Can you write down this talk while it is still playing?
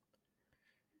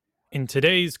In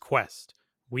today's quest,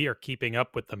 we are keeping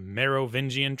up with the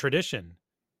Merovingian tradition.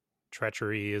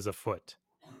 Treachery is afoot.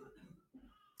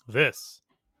 This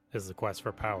is the quest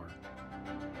for power.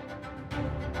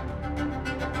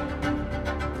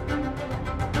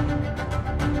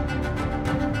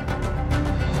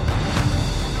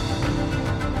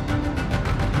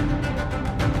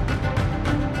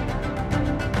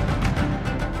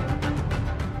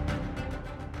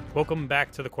 Welcome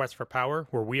back to the Quest for Power,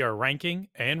 where we are ranking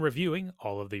and reviewing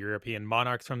all of the European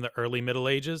monarchs from the early Middle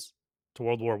Ages to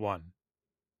World War I.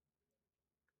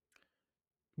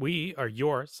 We are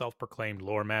your self-proclaimed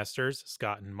lore masters,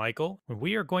 Scott and Michael, and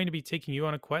we are going to be taking you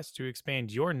on a quest to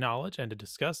expand your knowledge and to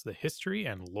discuss the history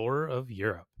and lore of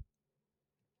Europe.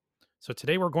 So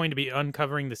today we're going to be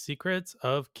uncovering the secrets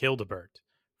of Childebert,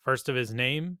 first of his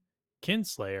name,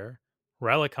 Kinslayer,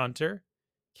 Relic Hunter,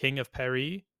 King of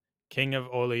Paris, King of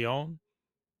Orleans,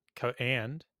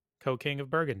 and co-king of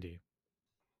Burgundy.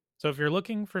 So if you're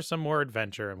looking for some more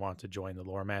adventure and want to join the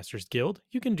Lore Masters Guild,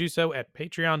 you can do so at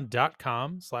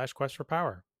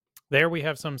patreon.com/questforpower. There we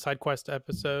have some side quest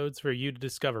episodes for you to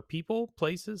discover people,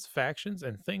 places, factions,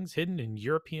 and things hidden in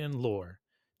European lore.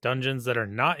 Dungeons that are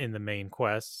not in the main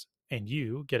quests, and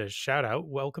you get a shout out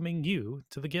welcoming you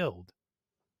to the guild.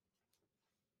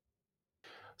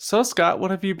 So Scott,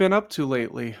 what have you been up to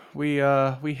lately? We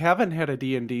haven't had a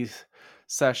D&D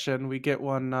session. We get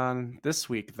one on this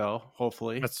week though,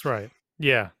 hopefully. That's right.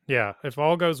 Yeah. If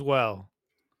all goes well,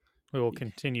 we will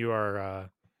continue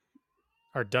our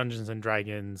Dungeons and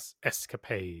Dragons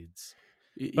escapades.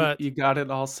 But You got it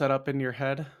all set up in your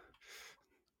head?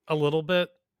 a little bit,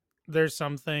 there's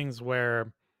some things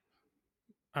where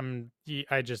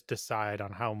I just decide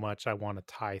on how much I want to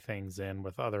tie things in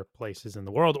with other places in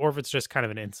the world, or if it's just kind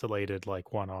of an insulated,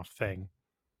 like, one-off thing.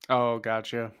 Oh,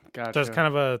 gotcha. There's Gotcha.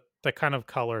 kind of that kind of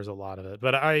colors a lot of it.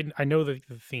 But I know the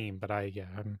theme, but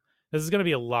this is going to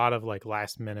be a lot of like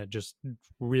last minute, just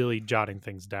really jotting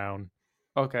things down,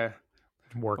 Okay.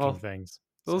 working Well, things.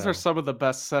 those are So some of the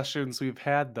best sessions we've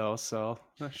had though, so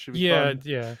that should be yeah, fun.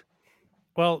 yeah.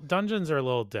 Well, dungeons are a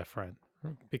little different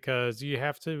because you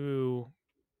have to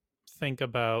think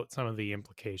about some of the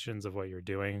implications of what you're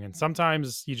doing, and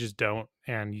sometimes you just don't,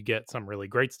 and you get some really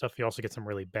great stuff. You also get some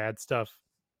really bad stuff.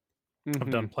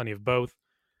 I've done Mhm. plenty of both.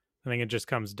 I think it just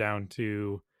comes down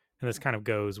to, and this kind of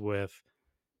goes with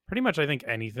pretty much, I think,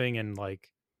 anything in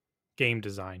like game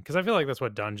design, because I feel like that's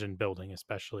what dungeon building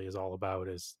especially is all about,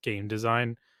 is game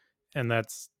design. And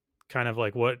that's kind of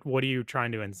like what are you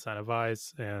trying to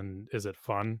incentivize, and is it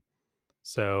fun?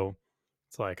 So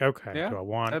it's like, okay, Yeah, do I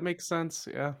want that makes sense.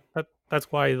 Yeah.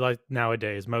 that's why, like,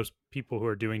 nowadays most people who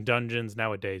are doing dungeons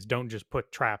nowadays don't just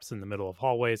put traps in the middle of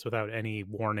hallways without any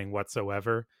warning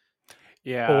whatsoever.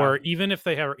 Yeah. Or even if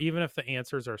the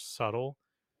answers are subtle,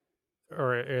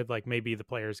 or like maybe the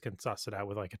players can suss it out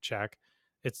with like a check,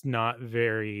 it's not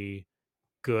very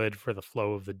good for the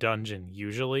flow of the dungeon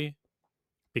usually,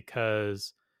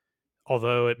 because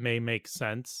although it may make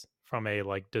sense from a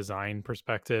like design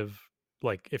perspective,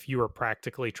 like if you were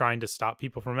practically trying to stop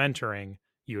people from entering,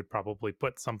 you would probably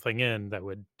put something in that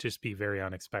would just be very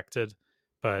unexpected.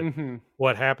 But Mhm.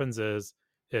 what happens is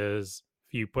if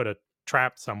you put a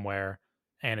trap somewhere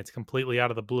and it's completely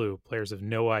out of the blue, players have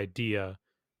no idea,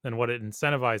 then what it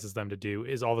incentivizes them to do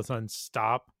is all of a sudden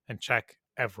stop and check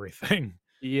everything.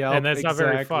 And Yep, that's not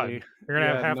very fun. exactly. You're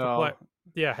gonna have Yeah,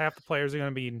 no. half the players are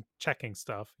going to be checking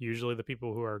stuff, usually the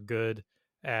people who are good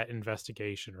at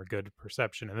investigation or good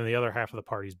perception, and then the other half of the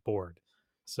party's bored.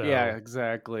 Yeah, So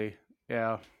exactly.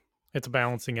 Yeah. it's a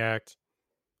balancing act.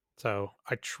 So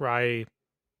I try,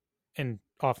 and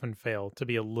often fail, to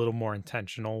be a little more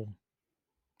intentional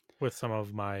with some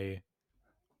of my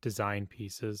design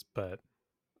pieces, but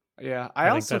Yeah, I I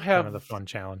think also that's kind of the have fun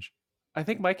challenge. I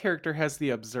think my character has the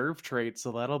observe trait,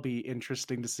 so that'll be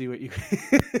interesting to see what you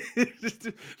just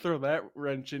to throw that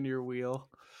wrench in your wheel.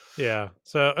 Yeah.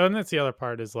 So, and that's the other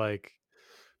part, is like,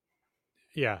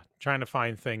 yeah, trying to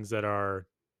find things that are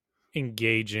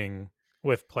engaging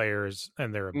with players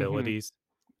and their Mhm. abilities.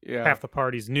 Yeah, Half the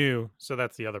party's new, so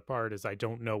that's the other part, is I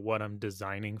don't know what I'm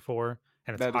designing for,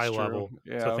 and it's that is high true. level,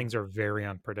 so Yeah. things are very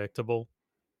unpredictable.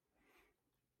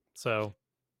 So,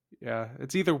 Yeah,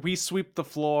 it's either we sweep the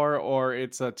floor or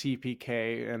it's a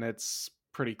TPK and it's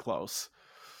pretty close.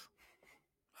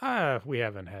 we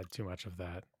haven't had too much of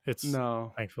that. It's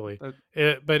No. thankfully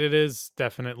That but it is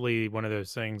definitely one of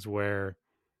those things where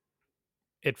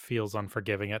it feels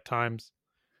unforgiving at times.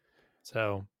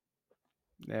 So,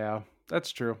 yeah,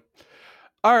 that's true.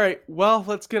 All right, well,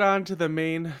 let's get on to the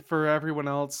main for everyone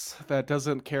else that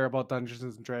doesn't care about Dungeons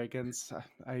and Dragons.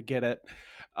 I get it.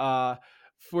 Uh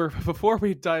for before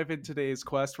we dive into today's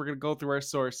quest, we're gonna go through our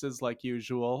sources like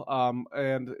usual.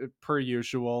 And per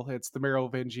usual, it's the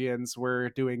Merovingians. We're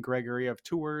doing Gregory of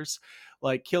Tours,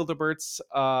 like Childebert's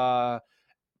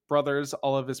brothers,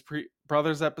 all of his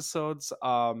brothers episodes.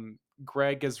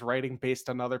 Greg is writing based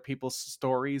on other people's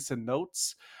stories and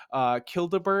notes.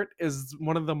 Childebert is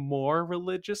one of the more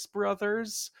religious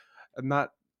brothers. I'm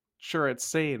not sure it's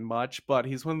saying much, but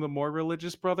he's one of the more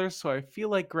religious brothers. So I feel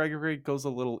like Gregory goes a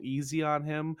little easy on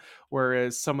him,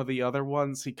 whereas some of the other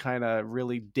ones he kind of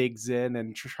really digs in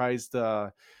and tries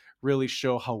to really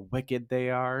show how wicked they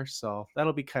are. So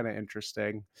that'll be kind of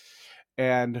interesting.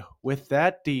 And with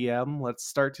that, DM, let's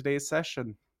start today's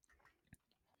session.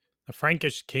 The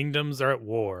Frankish kingdoms are at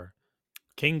war.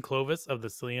 King Clovis of the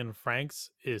Sicilian Franks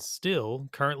is still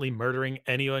currently murdering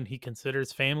anyone he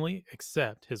considers family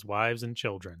except his wives and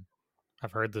children.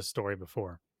 I've heard this story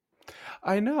before.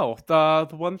 I know. The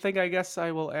one thing I guess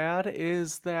I will add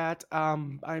is that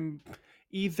I'm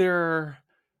either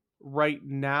right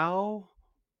now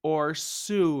or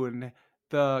soon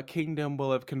the kingdom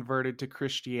will have converted to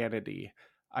Christianity.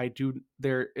 I do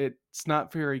there it's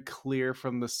not very clear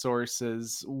from the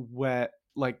sources what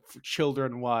like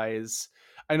children wise.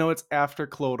 I know it's after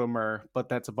Clodomer, but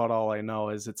that's about all I know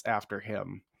is it's after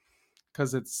him.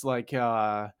 Because it's like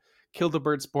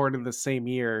Childebert's born in the same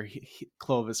year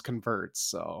Clovis converts,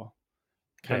 so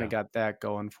kind of Yeah. got that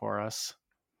going for us.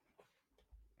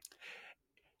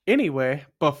 Anyway,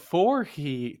 before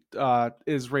he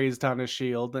is raised on a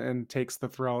shield and takes the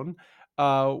throne,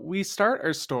 we start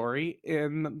our story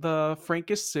in the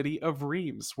Frankish city of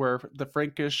Reims, where the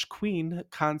Frankish queen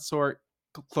consort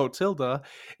Clotilda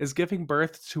is giving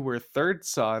birth to her third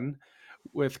son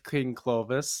with King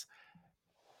Clovis,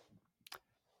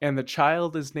 and the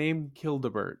child is named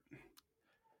Childebert.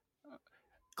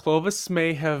 Clovis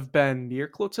may have been near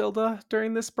Clotilda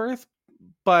during this birth.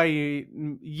 By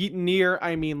near,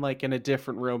 I mean like in a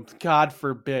different room. God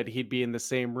forbid he'd be in the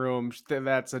same room.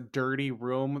 That's a dirty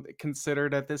room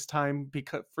considered at this time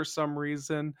because for some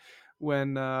reason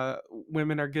when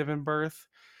women are given birth.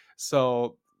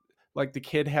 So like the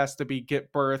kid has to be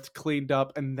get birthed, cleaned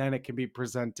up, and then it can be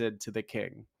presented to the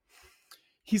king.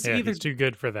 He's Yeah, either he's too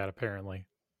good for that, apparently.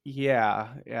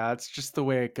 yeah, it's just the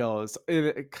way it goes.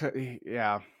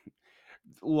 Yeah,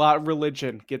 a lot of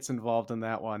religion gets involved in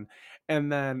that one. And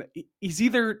then he's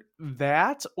either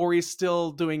that or he's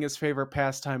still doing his favorite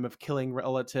pastime of killing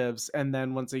relatives. And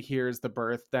then once he hears the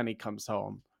birth, then he comes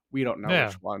home. We don't know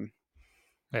which Yeah. one.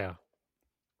 Yeah.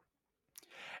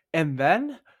 And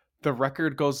then the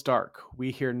record goes dark.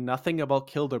 We hear nothing about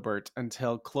Childebert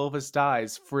until Clovis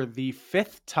dies for the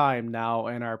fifth time now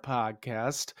in our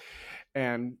podcast.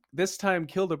 And this time,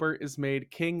 Childebert is made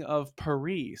king of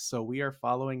Paris. So we are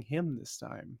following him this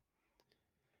time.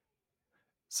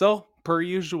 So, per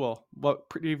usual, what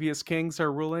previous kings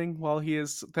are ruling while he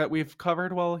is that we've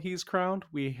covered while he's crowned?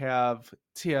 We have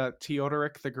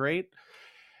Theodoric the Great,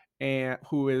 and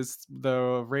who is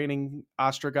the reigning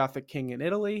Ostrogothic king in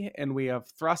Italy, and we have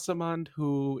Thrasimund,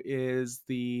 who is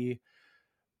the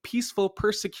peaceful,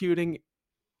 persecuting,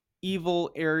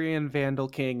 evil Arian Vandal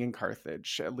king in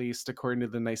Carthage, at least according to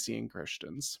the Nicene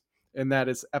Christians. And that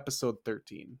is episode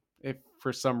 13. If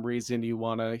for some reason you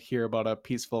want to hear about a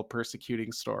peaceful,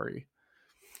 persecuting story.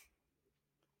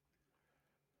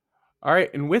 All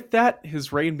right, and with that,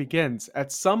 his reign begins.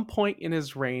 At some point in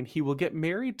his reign, he will get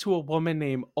married to a woman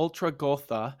named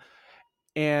Ultragotha,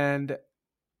 and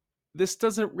this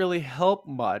doesn't really help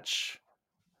much.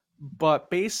 But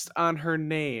based on her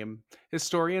name,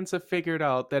 historians have figured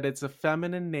out that it's a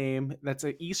feminine name that's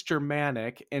a East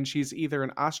Germanic, and she's either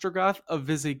an Ostrogoth, a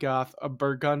Visigoth, a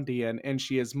Burgundian, and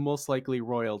she is most likely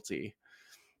royalty.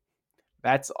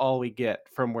 That's all we get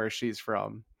from where she's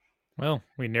from. Well,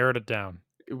 we narrowed it down.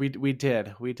 We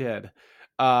did.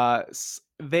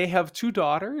 They have two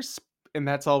daughters, and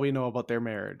that's all we know about their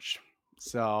marriage.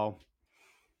 So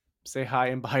say hi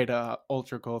and bye to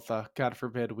Ultra Gotha. God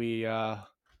forbid we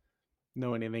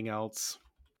know anything else.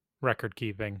 Record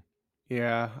keeping.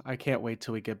 Yeah, I can't wait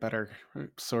till we get better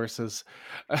sources.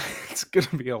 It's gonna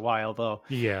be a while though.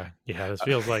 Yeah. Yeah. It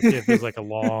feels like a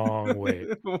long wait.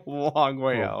 Long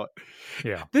way Oh, out.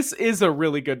 yeah. This is a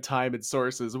really good time in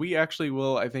sources. We actually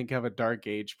will, I think, have a dark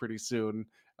age pretty soon.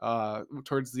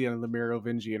 Towards the end of the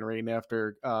Merovingian reign,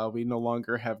 after we no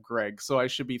longer have Greg, so I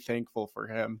should be thankful for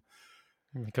him.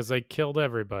 Because they killed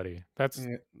everybody. That's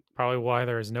Yeah, probably why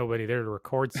there is nobody there to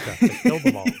record stuff. They killed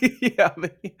them all. yeah,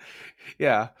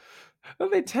 yeah. Well,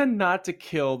 they tend not to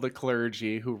kill the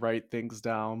clergy who write things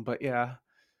down, but yeah,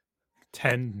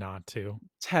 Tend not to.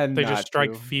 tend They just not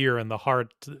strike to. fear in the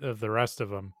heart of the rest of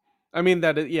them. I mean,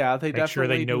 yeah, they Make sure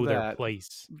they definitely do know their that.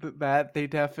 place. That they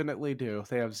definitely do.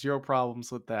 They have 0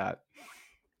 problems with that.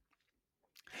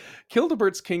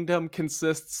 Childebert's kingdom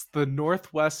consists the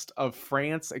northwest of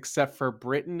France except for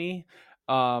Brittany.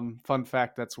 Fun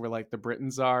fact, that's where, like, the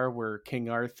Britons are, where King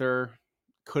Arthur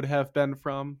could have been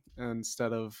from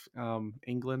instead of,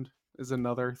 England is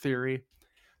another theory.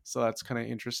 So that's kinda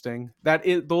interesting.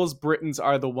 Those Britons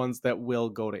are the ones that will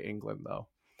go to England, though.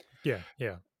 Yeah,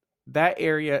 yeah. That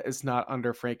area is not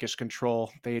under Frankish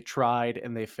control. They tried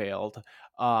and they failed.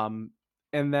 Um,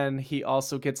 and then he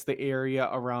also gets the area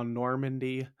around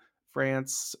Normandy,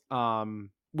 France,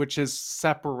 which is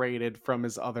separated from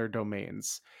his other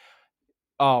domains.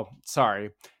 Oh,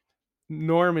 sorry.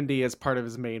 Normandy is part of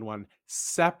his main one.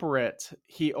 Separate,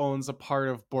 he owns a part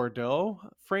of Bordeaux,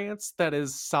 France, that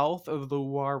is south of the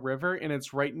Loire River, and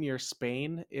it's right near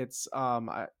Spain. It's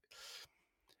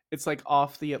like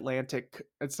off the Atlantic.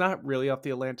 It's not really off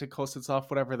the Atlantic coast. It's off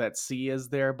whatever that sea is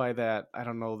there by that. I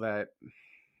don't know, that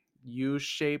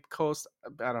U-shaped coast.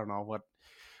 I don't know what.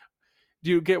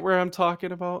 Do you get where I'm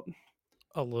talking about?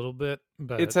 A little bit,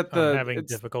 It's but at I'm the. having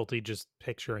It's difficulty just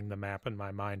picturing the map in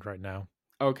my mind right now.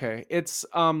 okay. It's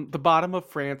the bottom of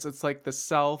France. It's like the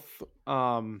south.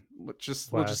 We'll just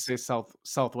say West.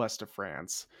 southwest of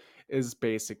France is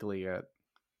basically it.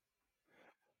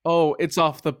 Oh, it's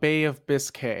off the Bay of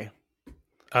Biscay. There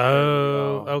we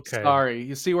Oh, go. okay. Sorry.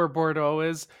 You see where Bordeaux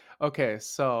is? Okay,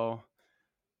 so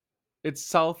it's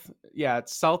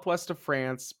southwest of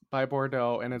France by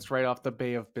Bordeaux, and it's right off the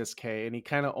Bay of Biscay, and he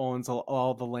kind of owns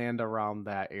all the land around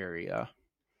that area.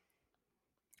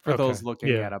 For those Okay. looking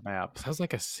Yeah. at a map. Sounds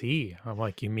like a sea. I'm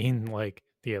like, you mean like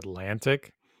the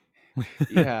Atlantic?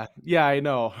 Yeah, yeah, I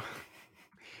know.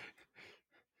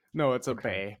 No, it's a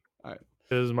Okay. bay.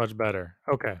 This is much better.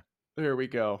 Okay. There we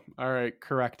go. All right,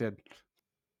 corrected.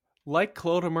 Like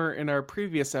Clodomer in our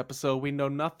previous episode, we know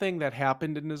nothing that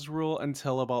happened in his rule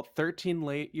until about 13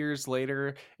 late years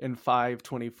later in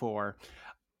 524.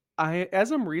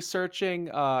 As I'm researching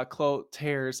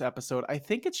Clotair's episode, I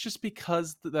think it's just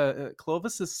because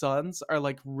Clovis's sons are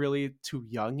like really too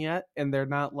young yet, and they're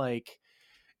not like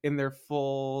in their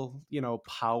full,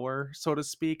 power, so to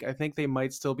speak. I think they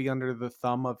might still be under the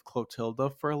thumb of Clotilda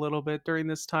for a little bit during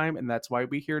this time, and that's why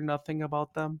we hear nothing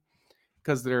about them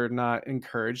because they're not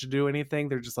encouraged to do anything.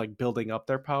 They're just like building up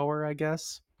their power, I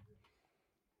guess.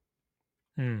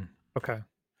 Hmm. Okay.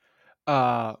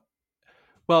 Uh,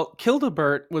 Well,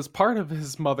 Childebert was part of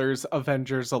his mother's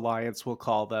Avengers alliance, we'll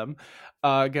call them,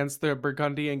 against the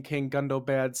Burgundian king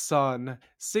Gundobad's son,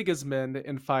 Sigismund,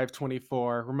 in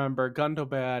 524. Remember,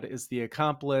 Gundobad is the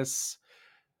accomplice.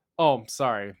 Oh,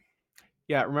 sorry.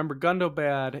 Yeah, remember,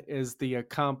 Gundobad is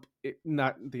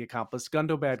not the accomplice.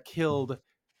 Gundobad killed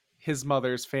his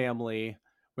mother's family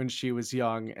when she was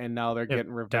young, and now they're Yep.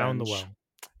 getting Down the revenge. well.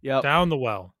 Yep. Down the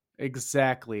well.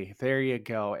 Exactly. There you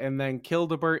go. And then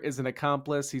Childebert is an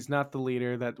accomplice. He's not the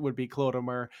leader. That would be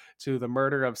Clodomer to the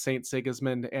murder of Saint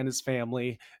Sigismund and his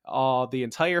family. The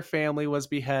entire family was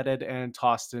beheaded and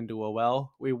tossed into a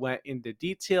well. We went into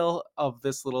detail of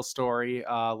this little story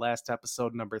last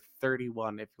episode, number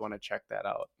 31, if you want to check that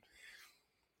out.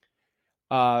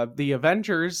 The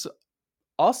Avengers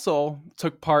also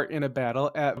took part in a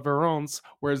battle at Verons,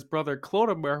 where his brother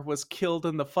Clodomer was killed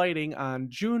in the fighting on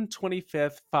June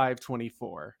 25th,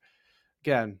 524.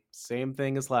 Again, same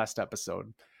thing as last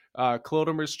episode.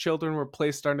 Clodomer's children were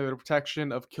placed under the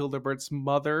protection of Childebert's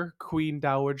mother, Queen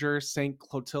Dowager St.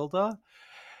 Clotilda.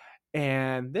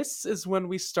 And this is when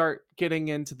we start getting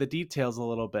into the details a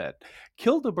little bit.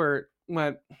 Childebert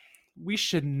went, we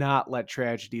should not let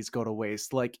tragedies go to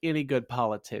waste like any good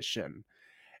politician.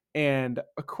 And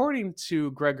according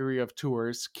to Gregory of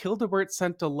Tours, Childebert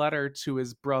sent a letter to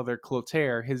his brother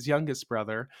Clotaire, his youngest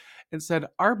brother, and said,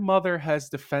 our mother has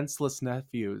defenseless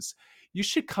nephews. You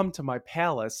should come to my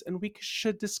palace and we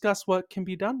should discuss what can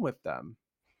be done with them.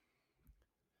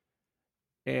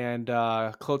 And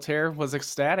Clotaire was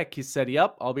ecstatic. He said,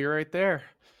 yep, I'll be right there.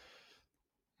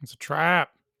 It's a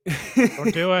trap.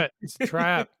 Don't do it. It's a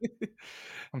trap.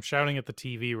 I'm shouting at the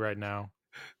TV right now.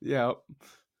 Yeah.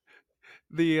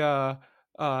 The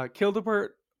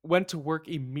Childebert went to work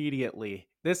immediately.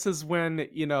 This is when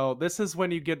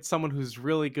you get someone who's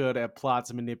really good at plots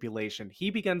and manipulation. He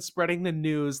began spreading the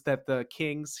news that the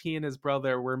kings, he and his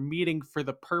brother, were meeting for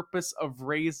the purpose of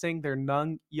raising their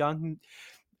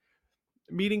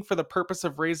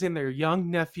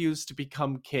young nephews to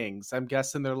become kings. I'm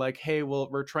guessing they're like, hey, well,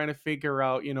 we're trying to figure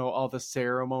out, all the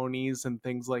ceremonies and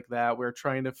things like that. We're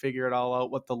trying to figure it all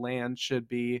out, what the land should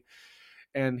be,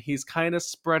 and he's kind of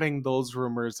spreading those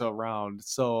rumors around,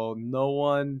 so no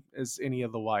one is any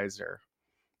of the wiser.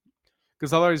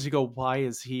 Because otherwise you go, why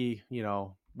is he,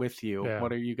 with you? Yeah.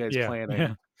 What are you guys Yeah. planning?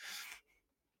 Yeah.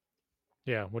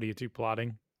 Yeah. What are you two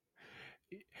plotting?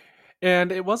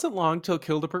 And it wasn't long till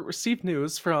Childebert received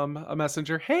news from a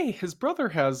messenger. Hey, his brother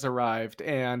has arrived,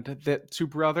 and the two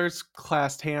brothers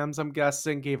clasped hands. I'm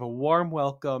guessing, gave a warm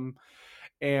welcome,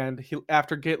 and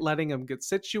after letting him get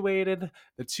situated,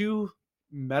 the two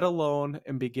met alone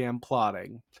and began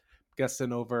plotting,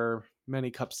 guessing over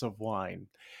many cups of wine.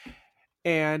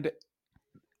 And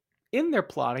in their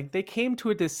plotting, they came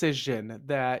to a decision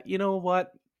that, you know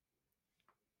what,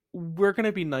 we're going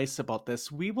to be nice about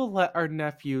this. We will let our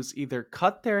nephews either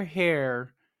cut their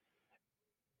hair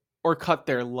or cut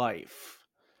their life.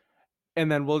 And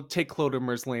then we'll take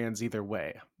Clodomer's lands either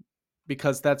way.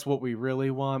 Because that's what we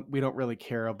really want. We don't really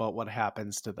care about what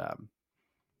happens to them.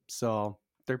 So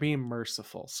they're being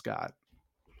merciful, Scott.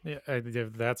 Yeah.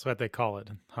 That's what they call it,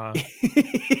 huh?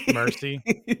 Mercy.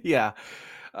 Yeah.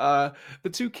 Uh, the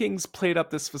two kings played up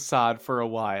this facade for a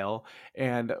while,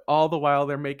 and all the while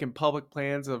they're making public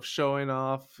plans of showing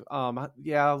off.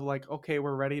 Yeah, like okay,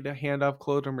 we're ready to hand off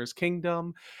Clodomer's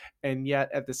kingdom, and yet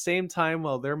at the same time,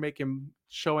 while they're making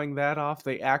showing that off,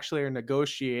 they actually are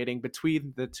negotiating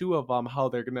between the two of them how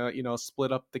they're gonna,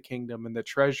 split up the kingdom and the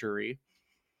treasury.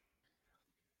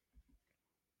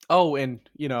 Oh, and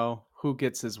who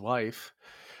gets his wife?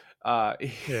 Uh,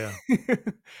 Yeah.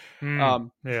 Mm.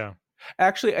 um, Yeah.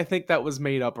 Actually, I think that was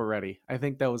made up already. I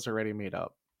think that was already made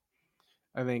up.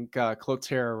 I think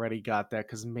Clotaire already got that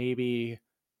because maybe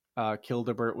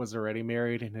Childebert was already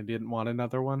married and he didn't want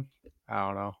another one. I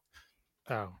don't know.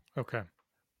 Oh, okay.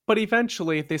 But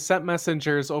eventually, they sent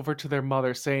messengers over to their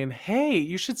mother saying, hey,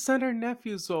 you should send our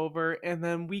nephews over and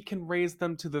then we can raise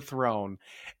them to the throne.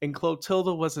 And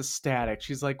Clotilda was ecstatic.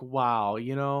 She's like, wow,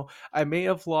 I may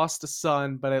have lost a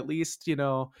son, but at least,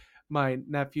 my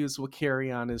nephews will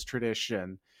carry on his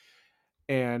tradition.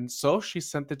 And so she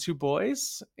sent the two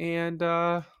boys and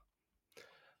to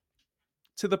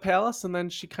the palace, and then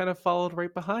she kind of followed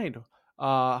right behind.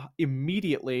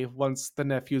 Immediately, once the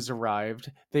nephews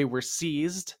arrived, they were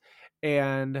seized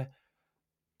and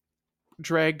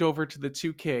dragged over to the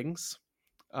two kings.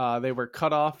 They were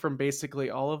cut off from basically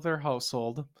all of their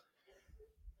household.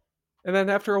 And then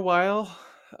after a while,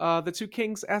 the two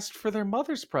kings asked for their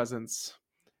mother's presence.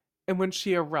 And when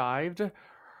she arrived,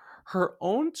 her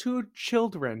own two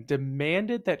children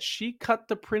demanded that she cut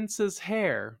the prince's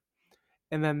hair.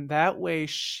 And then that way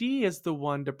she is the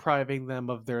one depriving them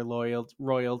of their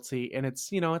royalty. And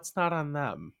it's not on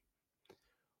them.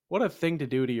 What a thing to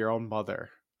do to your own mother.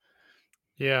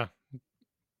 Yeah.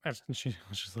 She's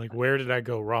like, where did I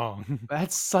go wrong?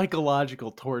 That's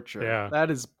psychological torture. Yeah.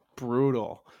 That is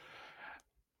brutal.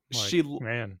 Like, She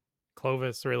man,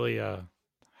 Clovis really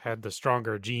had the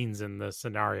stronger genes in this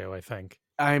scenario, I think.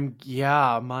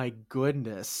 yeah, my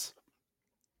goodness.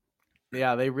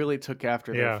 Yeah, they really took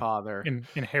after their Yeah. father.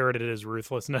 Inherited his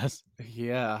ruthlessness.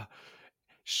 Yeah.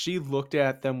 She looked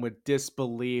at them with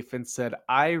disbelief and said,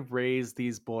 I raised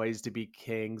these boys to be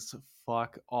kings.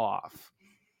 Fuck off.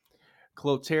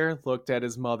 Clotaire looked at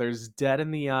his mother's dead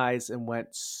in the eyes and went,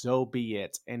 so be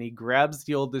it. And he grabs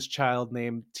the oldest child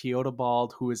named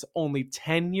Theodobald, who is only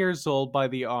 10 years old, by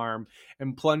the arm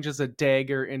and plunges a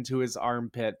dagger into his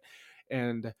armpit.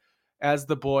 And as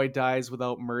the boy dies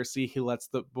without mercy, he lets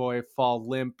the boy fall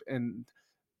limp and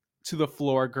to the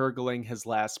floor, gurgling his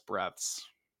last breaths.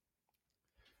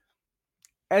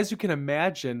 As you can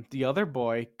imagine, the other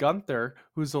boy, Gunther,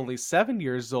 who's only 7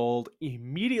 years old,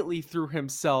 immediately threw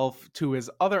himself to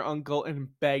his other uncle and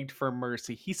begged for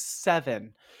mercy. He's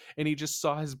 7, and he just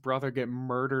saw his brother get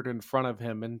murdered in front of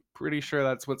him, and pretty sure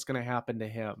that's what's going to happen to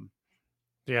him.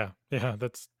 Yeah. Yeah.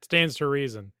 That stands to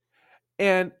reason.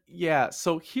 And yeah,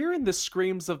 so hearing the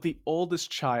screams of the oldest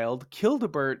child,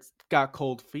 Childebert got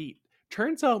cold feet.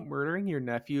 Turns out murdering your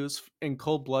nephews in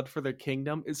cold blood for their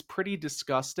kingdom is pretty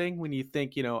disgusting when you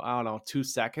think, I don't know, 2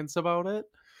 seconds about it.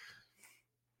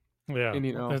 Yeah.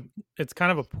 And, It's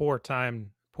kind of a poor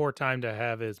time to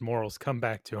have his morals come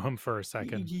back to him for a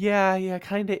second. yeah, yeah,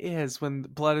 kind of is when the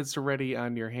blood is already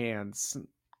on your hands.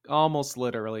 Almost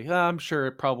literally. I'm sure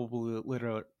it probably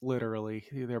literally.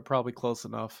 They're probably close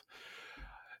enough.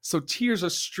 So tears are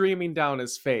streaming down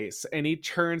his face, and he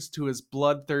turns to his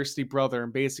bloodthirsty brother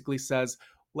and basically says,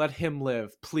 let him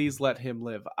live. Please let him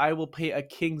live. I will pay a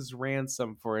king's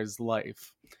ransom for his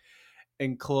life.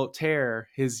 And Clotaire,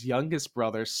 his youngest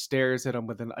brother, stares at him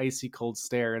with an icy cold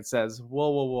stare and says,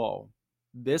 whoa, whoa, whoa.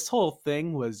 This whole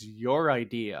thing was your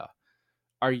idea.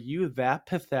 Are you that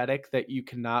pathetic that you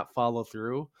cannot follow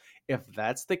through? If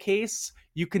that's the case,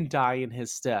 you can die in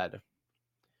his stead.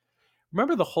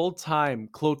 Remember, the whole time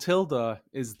Clotilda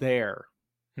is there.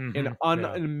 An Mhm. Yeah.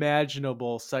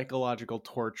 unimaginable psychological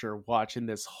torture watching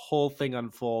this whole thing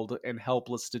unfold and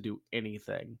helpless to do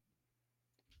anything.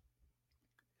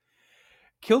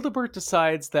 Childebert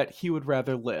decides that he would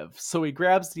rather live, so he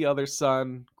grabs the other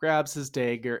son, grabs his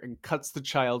dagger, and cuts the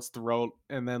child's throat,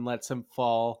 and then lets him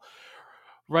fall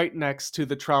right next to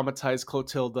the traumatized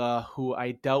Clotilda, who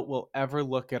I doubt will ever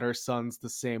look at her sons the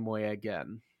same way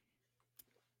again.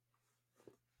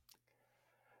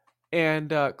 And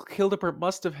Childebert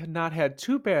must have not had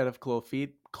too bad of cold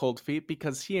feet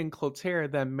because he and Clotaire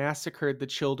then massacred the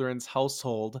children's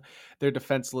household. Their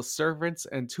defenseless servants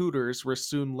and tutors were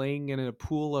soon laying in a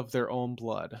pool of their own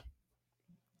blood.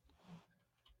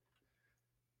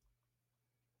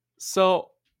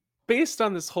 So, based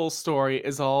on this whole story,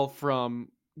 is all from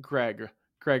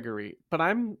Gregory, but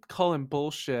I'm calling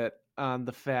bullshit on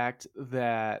the fact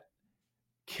that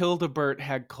Childebert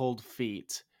had cold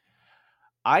feet.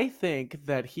 I think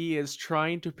that he is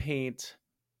trying to paint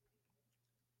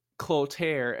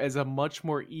Clotaire as a much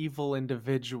more evil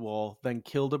individual than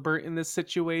Childebert in this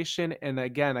situation. And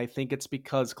again, I think it's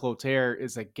because Clotaire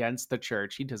is against the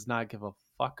church. He does not give a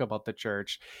fuck about the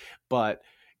church. But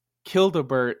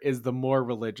Childebert is the more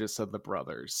religious of the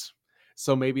brothers.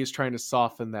 So maybe he's trying to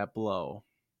soften that blow.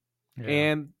 Yeah.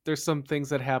 And there's some things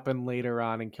that happen later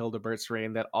on in Childebert's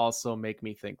reign that also make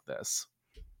me think this.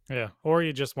 Yeah. Or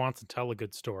he just wants to tell a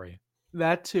good story.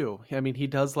 That too. I mean, he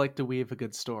does like to weave a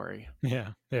good story. Yeah.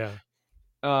 Yeah.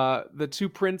 The two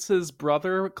princes'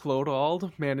 brother,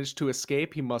 Clodald, managed to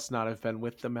escape. He must not have been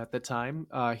with them at the time.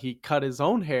 He cut his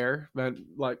own hair, but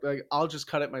like I'll just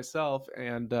cut it myself,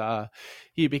 and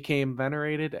he became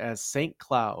venerated as Saint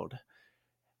Cloud.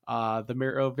 The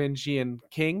Merovingian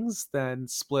kings then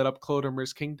split up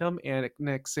Clodomer's kingdom,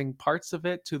 annexing parts of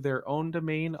it to their own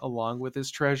domain along with his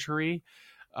treasury.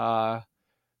 Uh,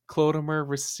 Clodomer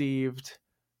received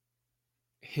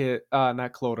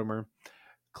not Clodomer.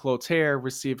 Clotaire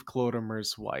received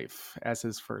Clodomer's wife as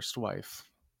his first wife,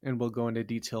 and we'll go into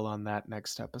detail on that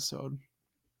next episode.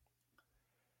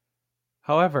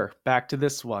 However, back to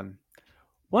this one.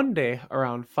 One day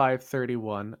around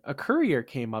 5:31, a courier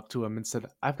came up to him and said,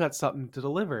 "I've got something to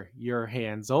deliver, your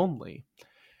hands only."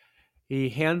 He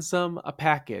hands him a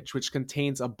package which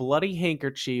contains a bloody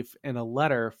handkerchief and a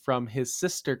letter from his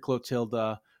sister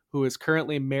Clotilda, who is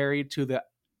currently married to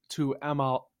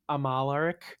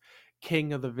Amalaric,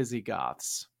 king of the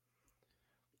Visigoths.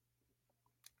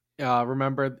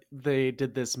 Remember they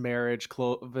did this marriage,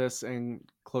 Clovis and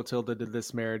Clotilda did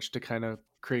this marriage to kind of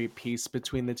create peace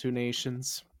between the two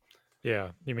nations.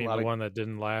 Yeah. You A mean lot the of one that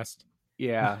didn't last?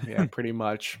 yeah, pretty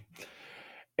much.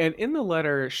 And in the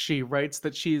letter, she writes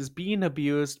that she is being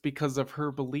abused because of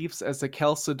her beliefs as a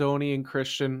Chalcedonian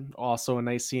Christian, also a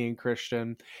Nicene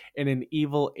Christian, in an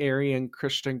evil Arian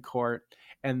Christian court.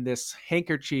 And this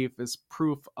handkerchief is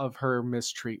proof of her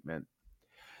mistreatment.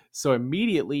 So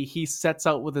immediately he sets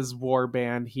out with his war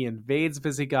band. He invades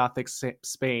Visigothic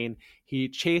Spain. He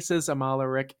chases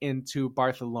Amalaric into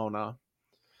Barcelona,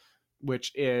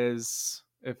 which is,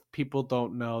 if people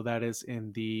don't know, that is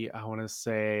in the, I want to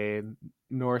say,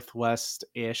 northwest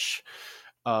ish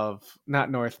of, not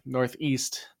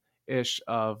northeast ish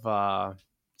of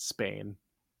Spain.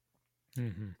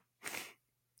 Hmm.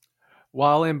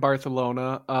 While in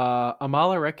Barcelona,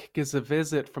 Amalaric gets a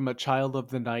visit from a child of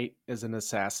the night isn't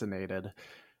assassinated.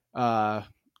 Uh,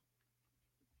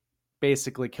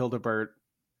 Basically, Childebert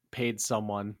paid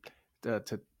someone to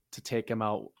take him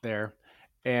out there,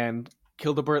 and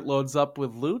Childebert loads up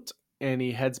with loot and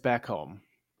he heads back home.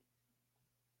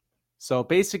 So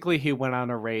basically, he went on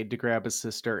a raid to grab his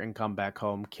sister and come back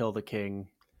home, kill the king,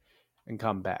 and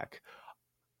come back.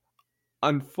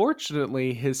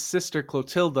 Unfortunately, his sister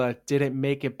Clotilda didn't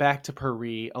make it back to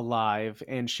Paris alive,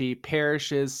 and she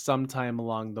perishes sometime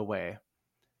along the way.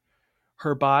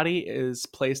 Her body is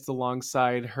placed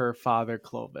alongside her father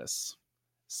Clovis.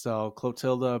 So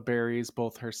Clotilda buries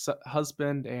both her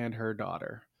husband and her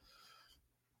daughter.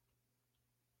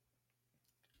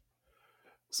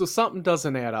 So something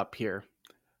doesn't add up here.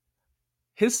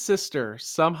 His sister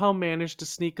somehow managed to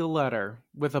sneak a letter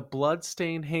with a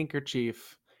blood-stained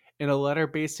handkerchief in a letter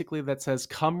basically that says,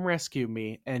 "Come rescue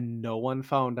me," and no one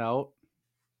found out.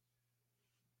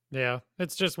 Yeah.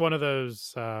 It's just one of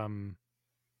those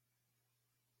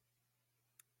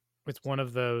it's one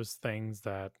of those things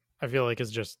that I feel like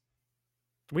is just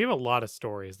we have a lot of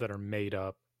stories that are made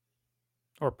up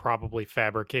or probably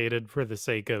fabricated for the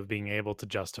sake of being able to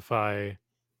justify an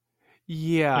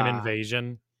Yeah,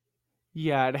 invasion.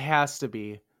 yeah, it has to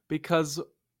be. Because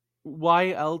why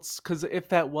else? Because if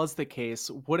that was the case,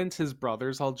 wouldn't his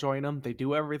brothers all join him? They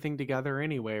do everything together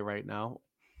anyway right now.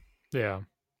 Yeah.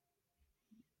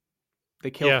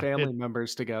 They kill Yeah, it family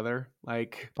members together.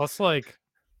 Like plus, like,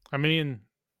 I mean,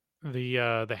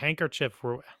 the handkerchief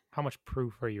were how much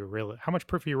proof are you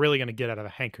really gonna get out of a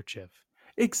handkerchief?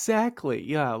 exactly.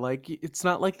 Yeah, like it's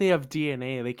not like they have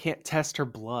DNA. They can't test her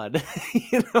blood,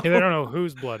 you Yeah, they know? don't know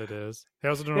whose blood it is. They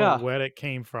also don't know Yeah, where it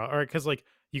came from, or because like,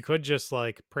 you could just,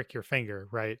 like, prick your finger,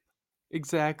 right?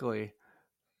 exactly.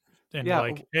 And Yeah,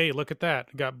 like, "Hey, look at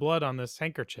that, got blood on this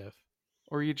handkerchief."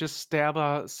 or you just stab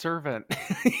a servant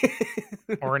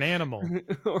Or an animal,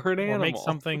 or an or make animal.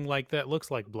 something, like, that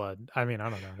looks like blood. I mean, I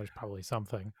don't know, there's probably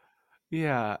something.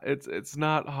 Yeah, it's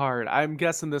not hard. I'm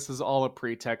guessing this is all a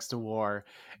pretext to war,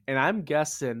 and I'm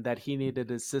guessing that he needed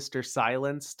his sister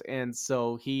silenced, and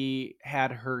so he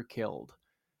had her killed.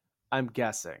 I'm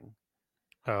guessing.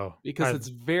 Oh, Because I've it's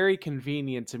very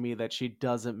convenient to me that she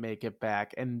doesn't make it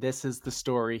back, and this is the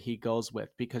story he goes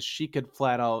with because she could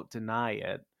flat out deny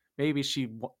it. Maybe she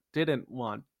didn't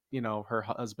want, her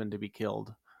husband to be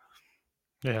killed.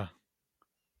 yeah.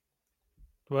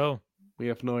 Well, We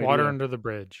have no water idea. under the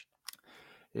bridge.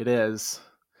 It is.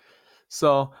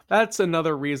 So that's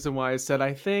another reason why I said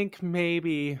I think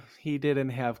maybe he didn't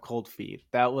have cold feet.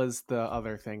 That was the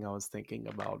other thing I was thinking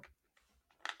about.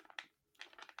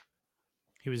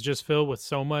 He was just filled with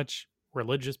so much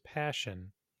religious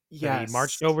passion that he Yes,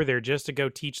 marched over there just to go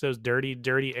teach those dirty,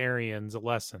 dirty Aryans a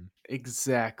lesson.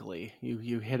 exactly.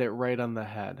 You hit it right on the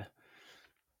head.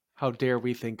 How dare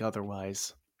we think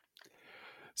otherwise?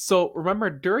 So remember,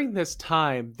 during this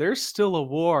time, there's still a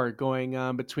war going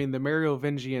on between the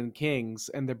Merovingian kings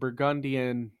and the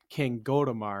Burgundian king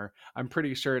Godemar. I'm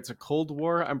pretty sure it's a cold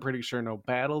war. I'm pretty sure no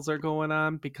battles are going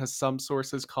on because some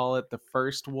sources call it the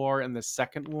first war and the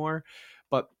second war,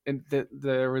 but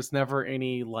there was never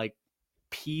any like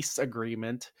peace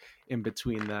agreement in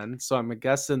between then. So I'm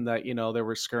guessing that there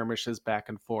were skirmishes back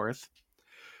and forth.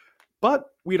 But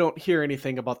we don't hear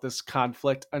anything about this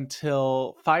conflict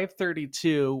until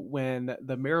 532 when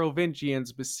the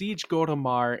Merovingians besiege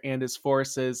Godemar and his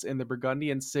forces in the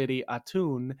Burgundian city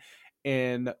Autun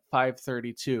in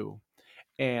 532.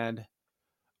 And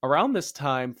around this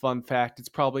time, fun fact, it's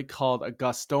probably called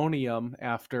Augustonium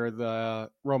after the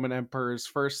Roman Empire's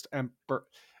first emperor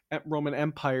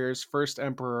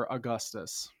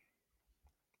Augustus.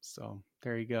 So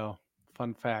there you go.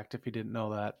 Fun fact if you didn't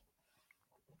know that.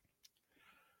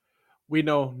 We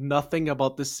know nothing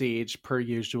about the siege, per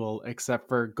usual, except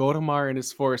for Godemar and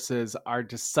his forces are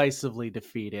decisively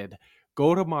defeated.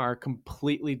 Godemar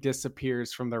completely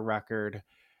disappears from the record.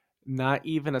 Not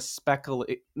even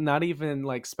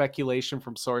like speculation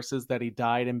from sources that he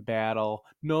died in battle.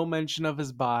 No mention of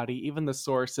his body. Even the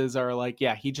sources are like,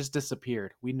 yeah, he just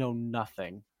disappeared. We know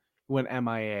nothing. He went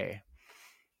MIA.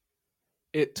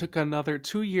 It took another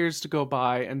 2 years to go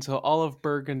by until all of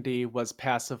Burgundy was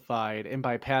pacified. And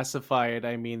by pacified,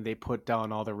 I mean they put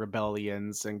down all the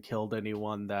rebellions and killed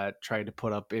anyone that tried to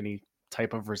put up any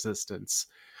type of resistance.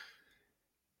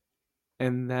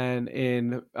 And then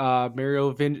in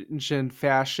Merovingian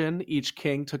fashion, each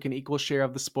king took an equal share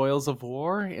of the spoils of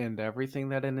war and everything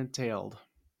that it entailed.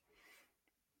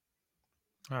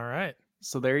 All right.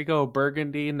 So there you go.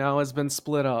 Burgundy now has been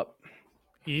split up.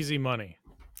 Easy money.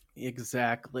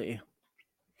 Exactly.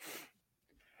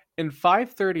 In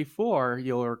 534,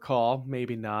 you'll recall,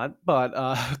 maybe not, but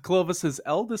Clovis's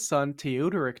eldest son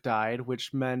Teuderic died,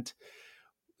 which meant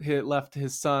it left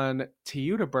his son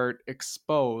Teudebert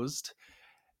exposed,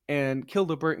 and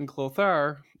Childebert and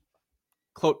Clotaire,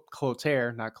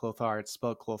 not Clothar, it's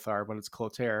spelled Clothar, but it's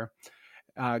Clotaire,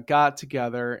 got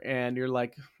together, and you're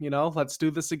like, let's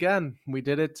do this again. We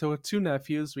did it to two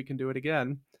nephews, we can do it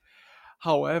again.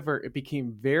 However, it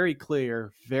became very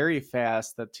clear very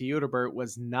fast that Teudebert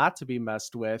was not to be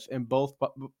messed with, and both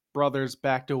brothers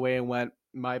backed away and went,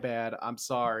 "My bad. I'm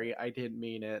sorry. I didn't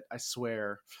mean it. I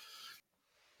swear."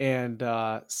 And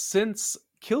since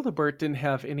Childebert didn't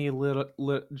have any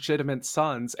legitimate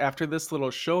sons, after this little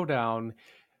showdown,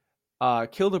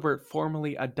 Childebert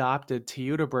formally adopted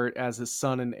Teudebert as his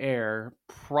son and heir,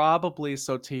 probably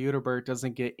so Teudebert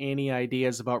doesn't get any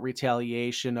ideas about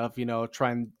retaliation of,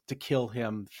 trying to kill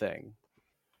him thing.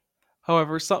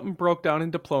 However, something broke down in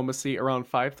diplomacy around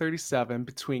 537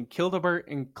 between Childebert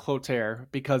and Clotaire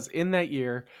because in that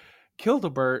year,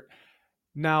 Childebert,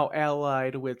 now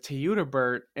allied with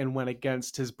Teudebert, and went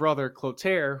against his brother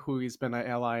Clotaire, who he's been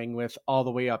allying with all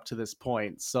the way up to this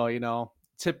point. So,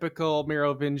 typical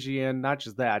Merovingian, not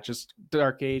just that, just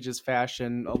Dark Ages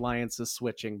fashion alliances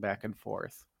switching back and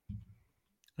forth.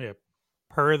 Yep.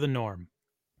 Per the norm.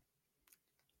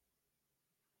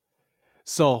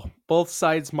 So both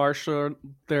sides marshaled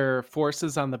their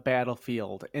forces on the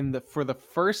battlefield. For the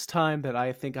first time that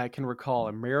I think I can recall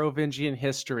in Merovingian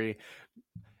history,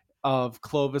 of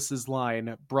Clovis's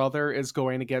line, brother is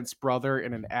going against brother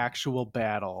in an actual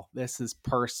battle. This is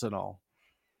personal.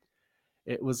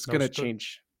 It was No, going to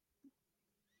change.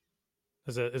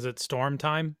 is it storm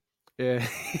time? Yeah.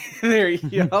 There,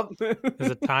 yep.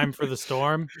 Is it time for the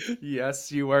storm?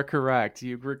 Yes, you are correct.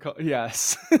 You recall,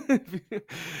 yes.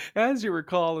 As you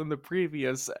recall in the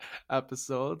previous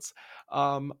episodes,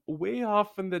 way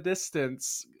off in the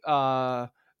distance,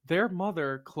 their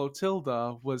mother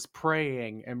Clotilda was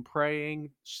praying and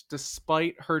praying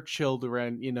despite her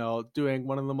children, doing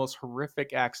one of the most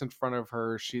horrific acts in front of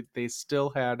her. They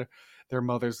still had their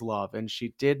mother's love, and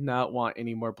she did not want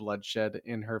any more bloodshed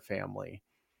in her family.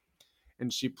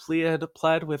 And she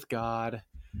pled with God,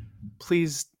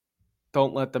 please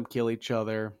don't let them kill each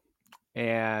other.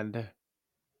 And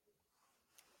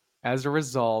as a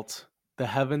result, the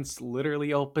heavens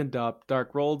literally opened up,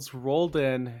 dark rolls rolled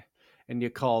in, and you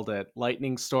called it.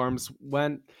 Lightning storms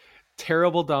went,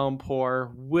 terrible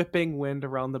downpour, whipping wind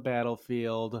around the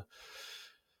battlefield.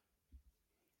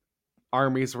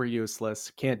 Armies were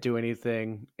useless, can't do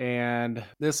anything. And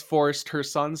this forced her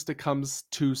sons to come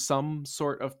to some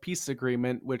sort of peace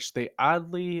agreement, which they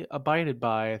oddly abided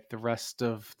by the rest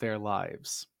of their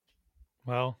lives.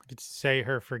 Well, you could say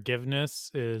her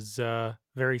forgiveness is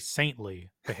very saintly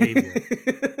behavior.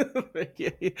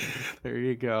 There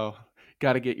you go.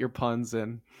 Got to get your puns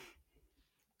in.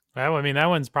 Well, I mean, that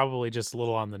one's probably just a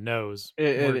little on the nose. It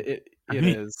We're, it it, I it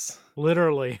mean, is.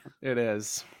 literally. It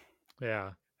is.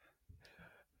 Yeah.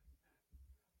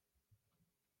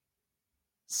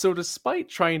 So, despite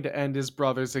trying to end his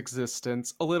brother's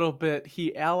existence a little bit,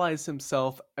 he allies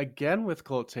himself again with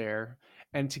Clotaire,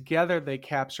 and together they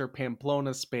capture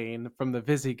Pamplona, Spain, from the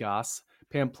Visigoths.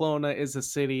 Pamplona is a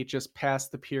city just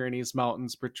past the Pyrenees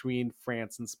Mountains between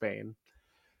France and Spain.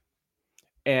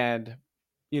 And,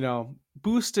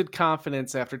 boosted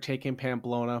confidence after taking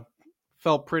Pamplona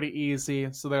felt pretty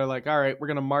easy. So they're like, all right, we're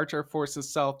going to march our forces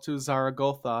south to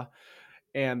Zaragoza.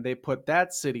 And they put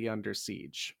that city under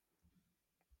siege.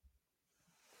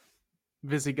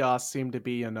 Visigoths seem to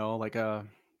be, like a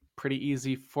pretty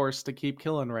easy force to keep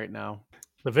killing right now.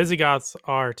 The Visigoths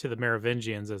are to the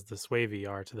Merovingians as the Suevi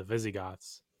are to the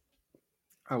Visigoths.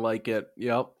 I like it.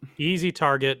 Yep. Easy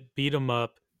target, beat them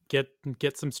up, get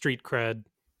some street cred,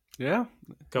 Yeah.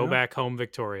 go Yeah. back home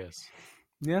victorious.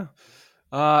 Yeah.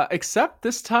 Except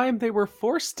this time they were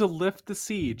forced to lift the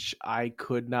siege. I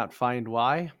could not find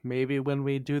why. Maybe when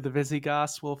we do the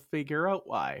Visigoths, we'll figure out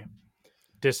why.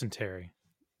 Dysentery.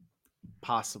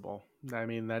 Possible. I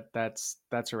mean that's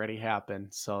already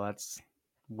happened, so that's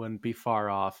wouldn't be far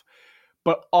off.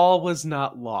 But all was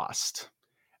not lost.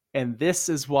 And this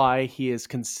is why he is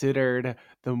considered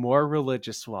the more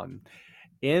religious one.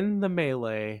 In the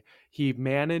melee, he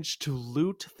managed to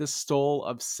loot the stole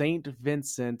of Saint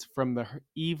Vincent from the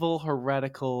evil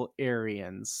heretical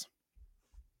Arians.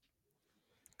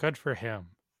 Good for him.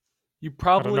 You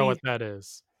I don't know what probably that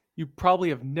is. you probably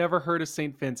have never heard of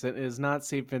Saint Vincent. It is not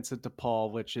Saint Vincent de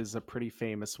Paul, which is a pretty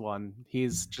famous one.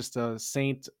 He's just a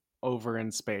saint over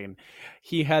in Spain.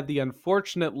 He had the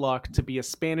unfortunate luck to be a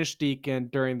Spanish deacon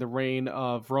during the reign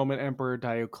of Roman Emperor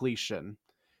Diocletian.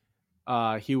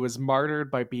 He was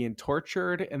martyred by being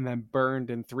tortured and then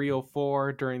burned in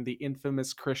 304 during the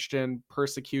infamous Christian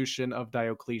persecution of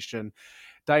Diocletian.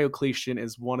 Diocletian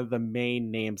is one of the main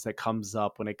names that comes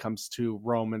up when it comes to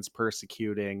Romans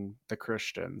persecuting the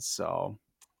Christians. So,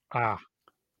 Ah.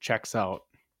 checks out.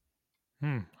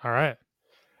 All right.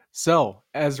 So,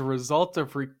 as a result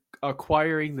of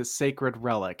acquiring the sacred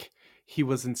relic, he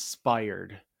was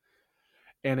inspired.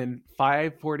 And in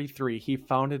 543, he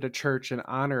founded a church in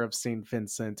honor of St.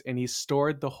 Vincent, and he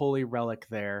stored the holy relic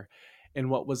there. And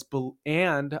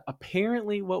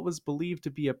apparently what was believed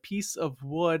to be a piece of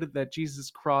wood that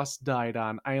Jesus' cross died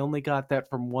on. I only got that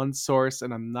from one source,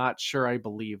 and I'm not sure I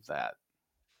believe that.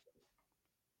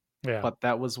 Yeah. But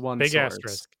that was one Big source.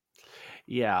 asterisk.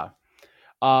 Yeah.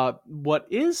 What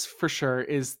is for sure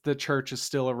is the church is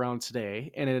still around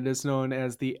today, and it is known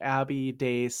as the Abbey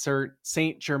de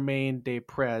Saint Germain des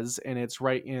Prés, and it's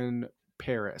right in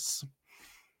Paris,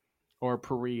 or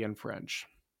Paris in French.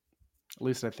 At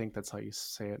least I think that's how you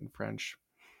say it in French.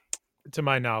 To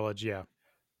my knowledge, yeah.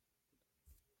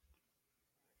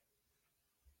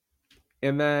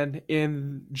 And then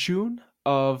in June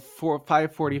of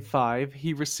 545,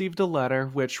 he received a letter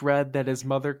which read that his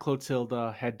mother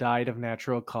Clotilda had died of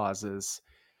natural causes.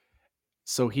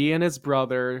 So he and his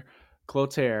brother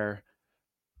Clotaire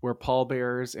were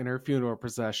pallbearers in her funeral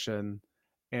procession,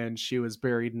 and she was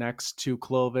buried next to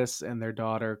Clovis and their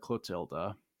daughter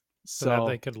Clotilda. so that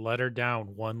they So, could let her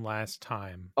down one last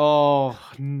time. oh,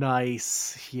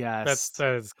 nice. Yes.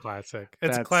 That is classic.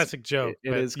 It's a That's classic joke, it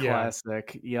but is yeah,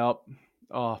 classic. Yep.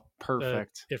 Oh, that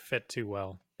perfect. it fit too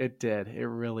well. It did. It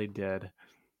really did.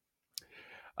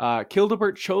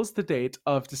 Childebert chose the date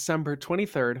of December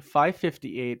 23rd,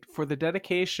 558, for the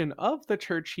dedication of the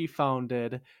church he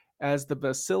founded as the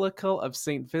Basilica of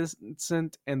St.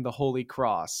 Vincent and the Holy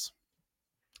Cross.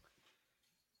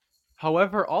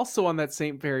 However, also on that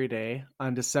same very day,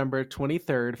 on December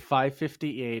 23rd,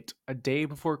 558, a day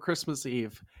before Christmas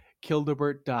Eve,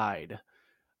 Childebert died.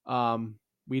 Um,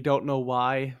 we don't know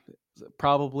why.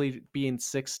 Probably being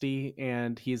 60,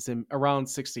 and he's in around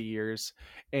 60 years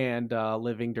and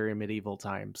living during medieval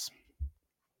times.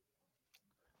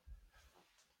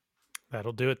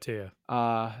 That'll do it to you.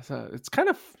 So it's kind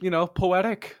of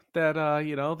poetic that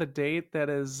the date that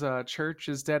his church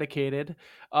is dedicated.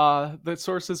 The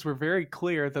sources were very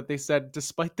clear that they said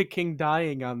despite the king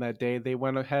dying on that day, they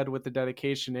went ahead with the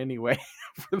dedication anyway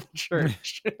for the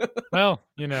church. Well,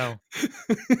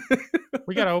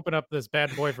 we got to open up this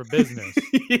bad boy for business.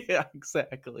 Yeah,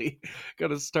 exactly.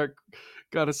 Gotta start,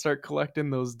 gotta start collecting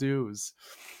those dues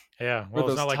Yeah, or well,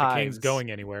 it's those not like the king's tithes.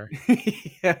 going anywhere.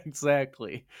 Yeah,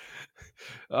 exactly.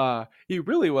 He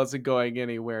really wasn't going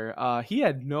anywhere. He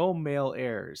had no male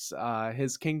heirs.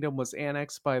 His kingdom was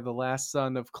annexed by the last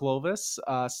son of Clovis,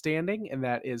 standing, and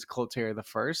that is Clotaire the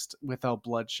First, without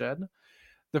bloodshed.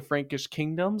 The Frankish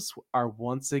kingdoms are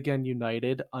once again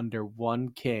united under one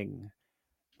king.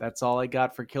 That's all I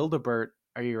got for Childebert.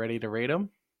 Are you ready to rate him?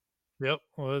 Yep,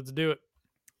 well, let's do it.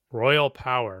 Royal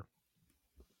power.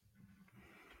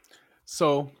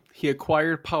 So he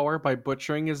acquired power by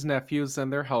butchering his nephews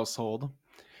and their household.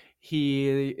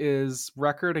 He is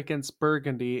record against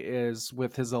Burgundy is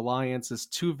with his alliance is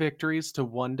 2 victories to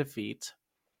 1 defeat.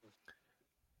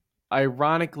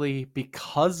 Ironically,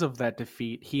 because of that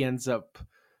defeat, he ends up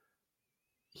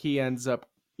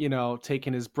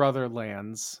taking his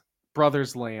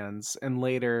brother's lands, and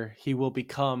later he will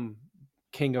become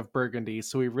king of Burgundy.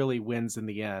 So he really wins in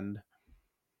the end.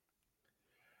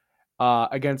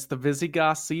 Against the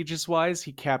Visigoths, sieges wise,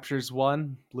 he captures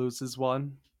one, loses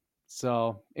one.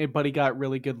 So, but he got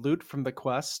really good loot from the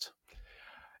quest,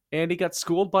 and he got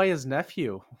schooled by his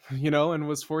nephew, and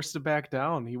was forced to back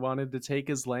down. He wanted to take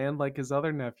his land like his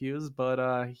other nephews,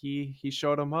 but he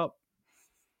showed him up.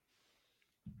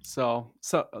 So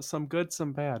some good,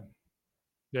 some bad.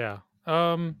 Yeah.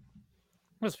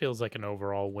 This feels like an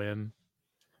overall win.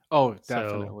 Oh, So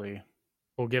definitely.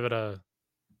 we'll give it a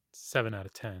 7 out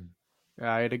of 10.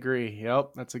 Yeah, I'd agree.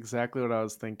 Yep, that's exactly what I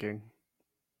was thinking.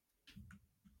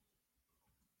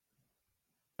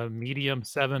 A medium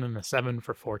 7 and a 7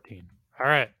 for 14. All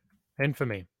right.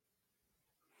 Infamy.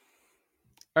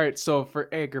 All right, so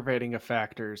for aggravating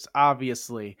factors,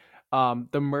 obviously,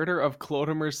 the murder of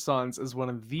Clodomer's sons is one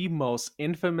of the most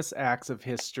infamous acts of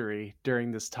history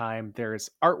during this time. There's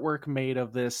artwork made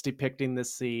of this depicting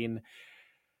this scene.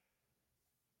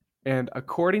 And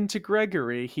according to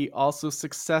Gregory, he also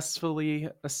successfully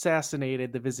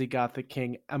assassinated the Visigothic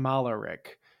king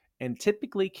Amalaric. And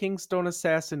typically, kings don't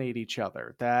assassinate each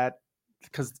other. That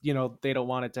because they don't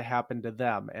want it to happen to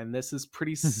them. And this is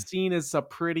pretty seen as a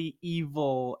pretty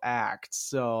evil act.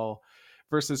 So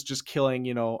versus just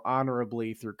killing,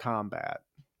 honorably through combat.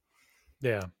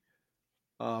 Yeah.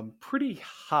 Pretty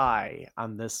high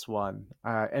on this one.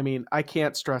 I mean, I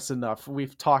can't stress enough.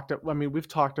 We've talked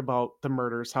about the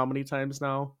murders how many times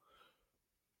now?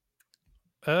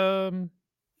 Um,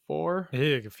 4?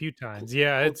 a few times.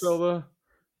 Yeah, it's Clotilda?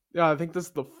 Yeah, I think this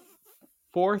is the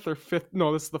fourth or fifth.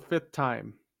 No, this is the fifth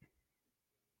time.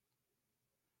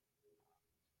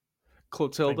 I think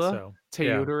Clotilda, so.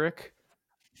 Yeah, Teuderic.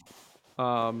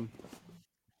 Um.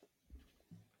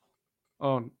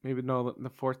 Oh, maybe no, the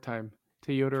fourth time.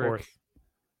 Teuderic, fourth.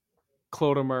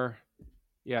 Clodomer.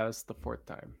 Yeah, this is the fourth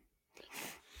time.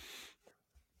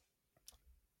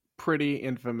 Pretty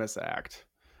infamous act.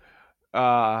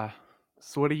 Uh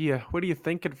so what are you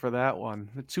thinking for that one?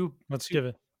 The two Let's two give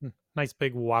it a nice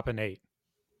big whopping 8.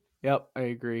 Yep, I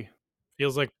agree.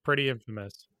 Feels like pretty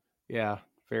infamous. Yeah,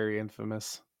 very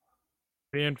infamous.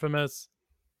 Pretty infamous.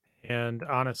 And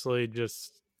honestly,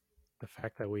 just the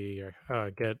fact that we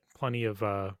get plenty of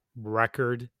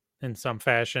record in some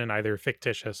fashion, either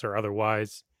fictitious or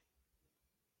otherwise,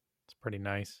 it's pretty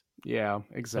nice. Yeah, So,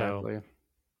 exactly.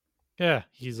 yeah,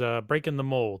 he's breaking the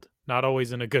mold. Not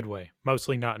always in a good way.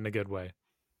 Mostly not in a good way.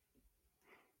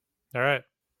 All right.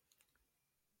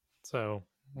 So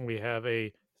we have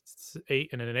a 8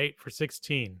 and an 8 for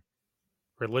 16.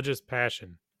 Religious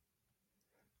passion.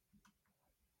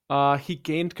 He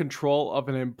gained control of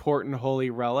an important holy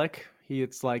relic,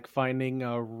 It's like finding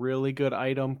a really good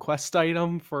item, quest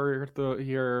item for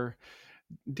your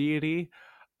deity.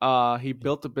 He Yeah.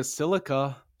 built a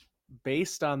basilica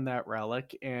based on that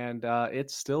relic, and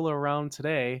it's still around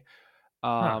today.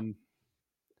 Huh. Um,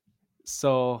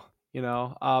 so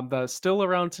the still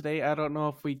around today. I don't know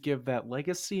if we give that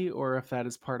legacy or if that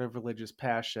is part of religious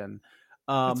passion.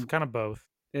 That's Um, kind of both.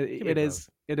 it, Give me it both. is.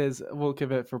 It is. We'll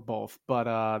give it for both.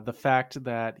 But the fact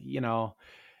that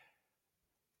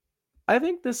I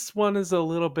think this one is a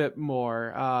little bit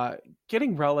more.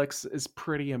 Getting relics is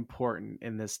pretty important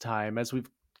in this time, as we've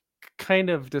kind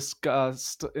of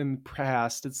discussed in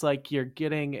past. It's like you're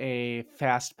getting a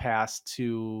fast pass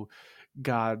to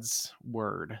God's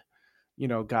word,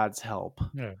 God's help.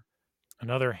 Yeah.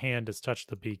 Another hand has touched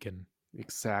the beacon.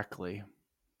 Exactly.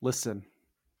 Listen.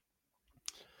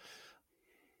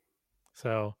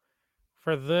 So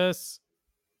for this,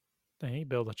 he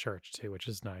built a church too, which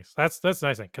is nice. That's a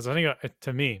nice thing because I think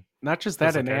to me Not just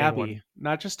feels that, like an abbey. anyone.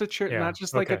 Not just a church, not Yeah.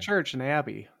 just like a Okay. church, an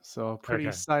abbey. So a pretty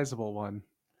Okay. sizable one.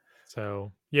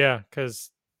 So yeah,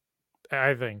 because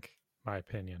I think, my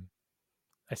opinion,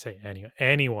 I say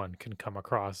anyone can come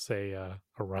across a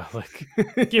relic,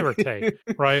 give or take.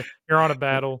 Right? You're on a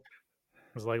battle.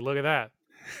 It's like, look at that.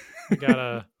 I got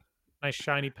a nice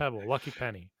shiny pebble, lucky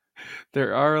penny.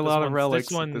 There are a This lot of one's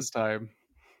this relics at one this time.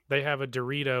 they have a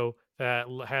Dorito that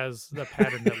has the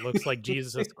pattern that looks like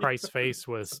Jesus Christ's face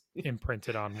was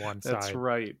imprinted on one That's side.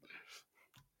 right.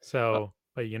 Uh, So,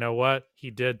 but you know what?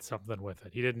 He did something with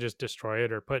it. He didn't just destroy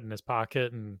it or put it in his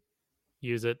pocket and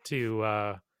use it to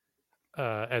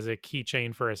as a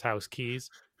keychain for his house keys.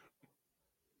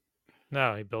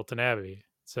 No, he built an abbey.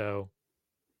 So,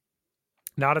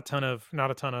 not a ton of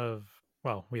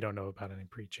well, we don't know about any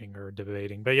preaching or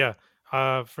debating. But yeah,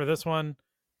 for this one,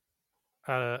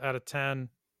 out of 10,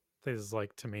 this is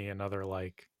like to me another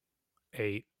like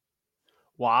 8.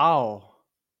 wow.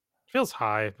 Feels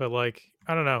high, but like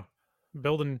I don't know.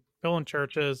 Building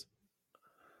churches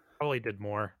probably did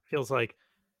more. Feels like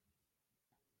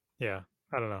yeah,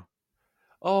 I don't know.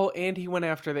 Oh, and he went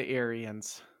after the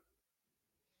Aryans,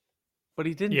 but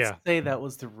he didn't Yeah, say that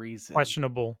was the reason.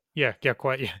 questionable. Yeah, yeah,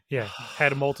 quite. Yeah, yeah.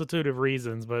 Had a multitude of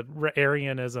reasons, but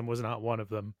Arianism was not one of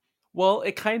them. Well,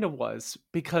 it kind of was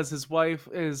because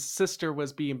his sister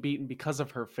was being beaten because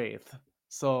of her faith.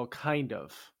 So kind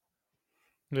of.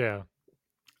 Yeah,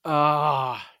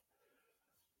 Ah,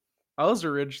 I was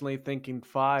originally thinking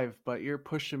 5, but you're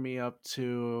pushing me up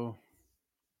to.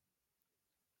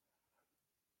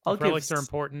 I'll if give. relics are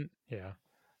important, yeah.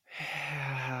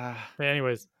 I'll But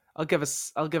anyways, I'll give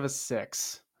a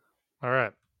 6. all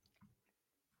right.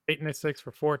 8 and a 6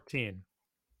 for 14.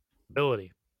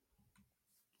 Ability.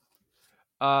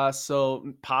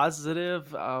 So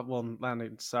positive. Well,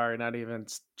 sorry, not even.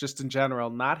 Just in general,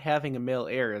 not having a male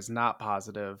heir is not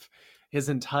positive. His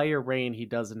entire reign, he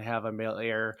doesn't have a male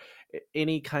heir.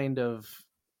 Any kind of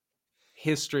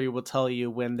history will tell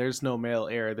you when there's no male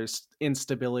heir, there's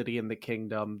instability in the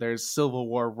kingdom. There's civil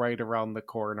war right around the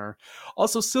corner.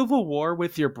 Also, civil war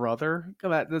with your brother,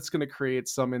 that's going to create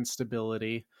some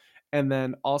instability. And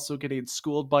then also getting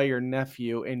schooled by your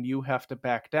nephew, and you have to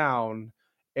back down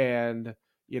and,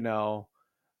 you know,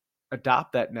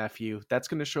 adopt that nephew. That's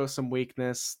going to show some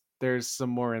weakness. There's some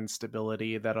more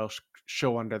instability that'll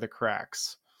show under the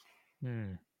cracks.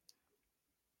 Hmm.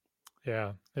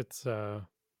 Yeah, it's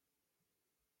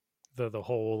the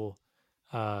whole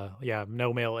yeah,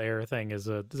 no male heir thing is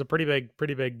a pretty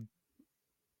big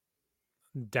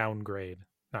downgrade.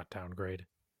 Not downgrade.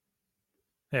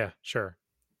 Yeah, sure.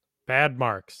 Bad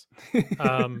marks.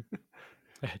 Um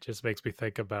it just makes me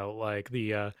think about like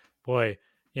the boy,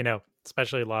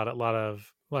 especially a lot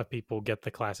of people get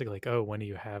the classic like, "Oh, when are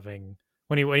you having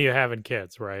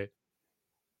kids?" right?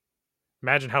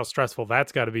 Imagine how stressful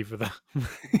that's got to be for them.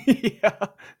 Yeah.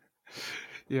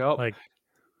 Yep. like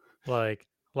like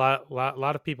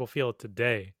lot of people feel it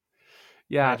today.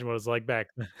 Yeah, Imagine what it's like back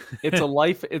it's a then.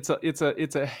 life it's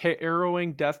a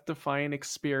harrowing, death-defying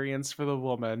experience for the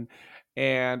woman,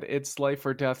 and it's life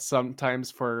or death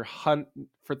sometimes for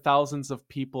thousands of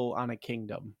people on a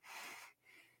kingdom.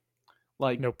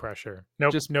 Like, No pressure.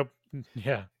 Nope, just nope.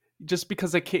 Yeah. just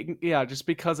because a king yeah, just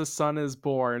because a son is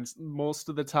born, most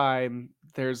of the time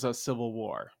there's a civil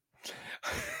war.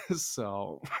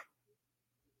 So,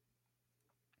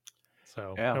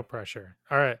 So, yeah. no pressure.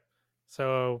 All right.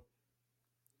 So,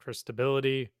 for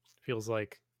stability, feels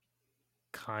like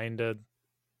kind of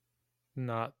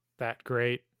not that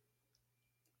great,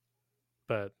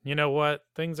 but you know what?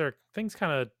 Things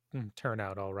kind of turn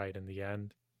out all right in the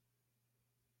end.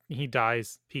 He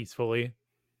dies peacefully.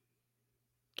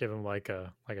 Give him like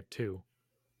a 2.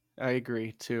 I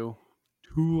agree too.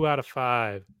 2 out of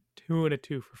 5. 2 and a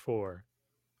 2 for 4.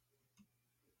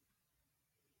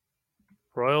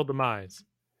 Royal demise.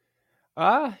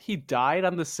 He died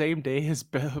on the same day his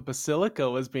basilica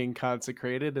was being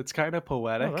consecrated. It's kind of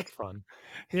Oh, that's poetic. fun.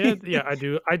 Yeah, yeah, I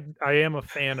do. I am a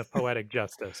fan of poetic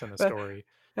justice in a That- story.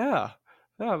 yeah,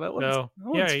 yeah, So that yeah,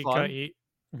 one's fun.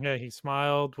 yeah, he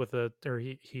smiled with a, or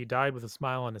he died with a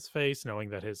smile on his face, knowing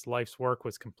that his life's work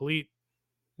was complete.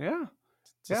 Yeah,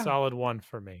 It's a yeah, solid one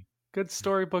for me. good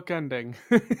storybook ending.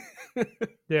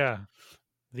 Yeah,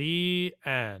 the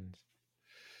end.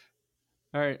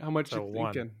 All right, how much you So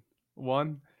one, thinking?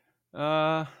 One?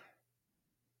 Uh,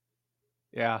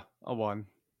 yeah, a one.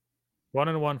 1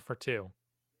 and 1 for 2.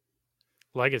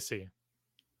 Legacy.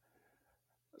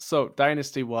 So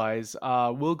dynasty wise,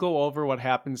 we'll go over what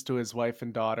happens to his wife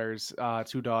and daughters,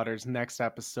 two daughters, next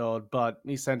episode. But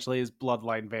essentially, his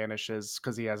bloodline vanishes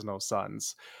because he has no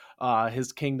sons.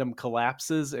 His kingdom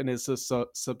collapses and is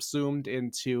subsumed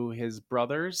into his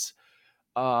brothers.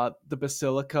 The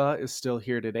basilica is still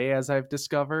here today, as I've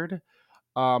discovered.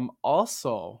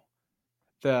 Also,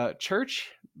 the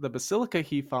church, the basilica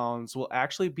he founds, will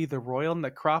actually be the royal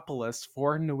necropolis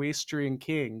for Neustrian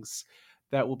kings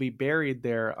that will be buried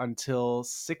there until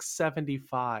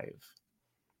 675.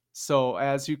 So,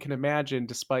 as you can imagine,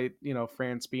 despite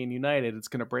France being united, it's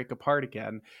going to break apart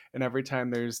again. And every time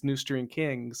there's Neustrian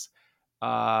kings,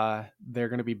 they're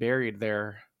going to be buried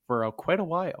there for quite a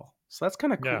while. So that's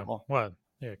kind of Yeah, cool. what?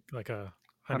 Yeah, like 100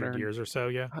 100, years or so.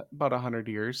 Yeah, about 100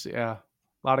 years. Yeah,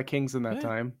 a lot of kings in that eh,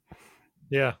 time.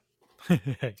 yeah,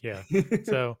 yeah.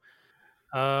 So,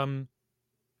 um,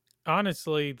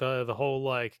 honestly, the whole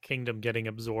like kingdom getting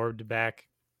absorbed back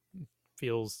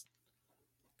feels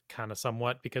kind of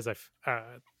somewhat because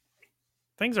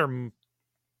things are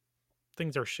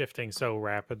things are shifting so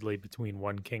rapidly between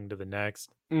one king to the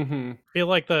next. hmm I feel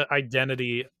like the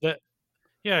identity that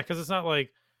yeah, because it's not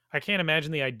like I can't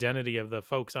imagine the identity of the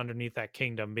folks underneath that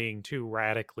kingdom being too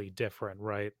radically different,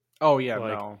 right? Oh yeah,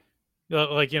 Like, no.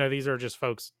 these are just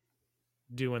folks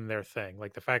doing their thing.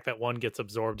 Like the fact that one gets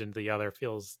absorbed into the other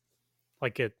feels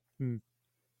like their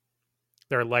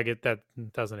that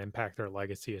doesn't impact their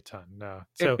legacy a ton. No,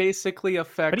 It so basically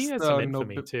but he affects has some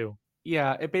infamy too.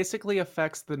 yeah, it basically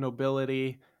affects the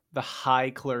nobility, the high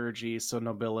clergy, so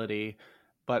nobility,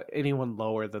 but anyone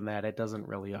lower than that it doesn't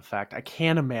really affect. I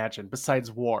can't imagine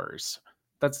besides wars.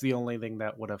 That's the only thing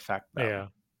that would affect them. Yeah,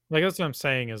 like that's what I'm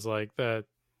saying is like that.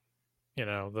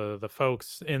 The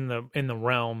folks in the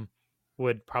realm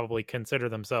would probably consider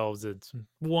themselves as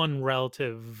one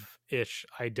relative ish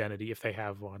identity if they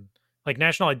have one. Like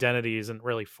national identity isn't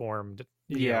really formed,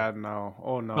 Yeah, no.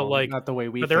 Oh but no, like not the way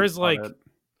we but there think is about like it.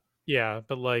 yeah,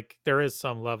 but like there is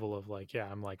some level of like, yeah,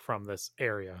 I'm like from this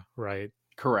area, right?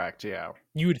 Correct, yeah.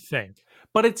 You'd think.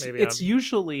 But it's Maybe it's I'm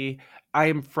usually I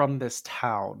am from this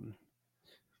town.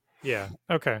 yeah.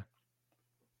 Okay.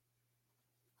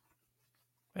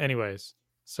 Anyways,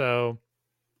 so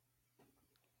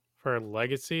for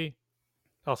legacy,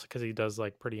 also because he does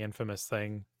like pretty infamous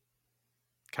thing,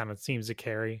 kind of seems to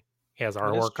carry. He has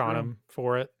That is artwork on true. him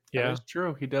for it. That Yeah. is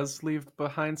true. He does leave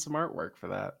behind some artwork for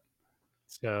that.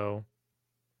 So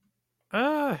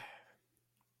I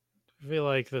feel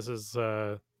like this is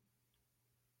let's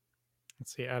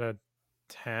see, out of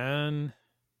 10.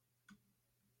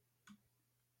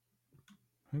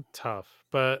 Tough.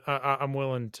 But I'm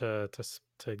willing to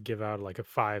give out like a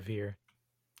 5 here.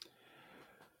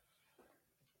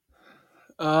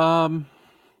 Um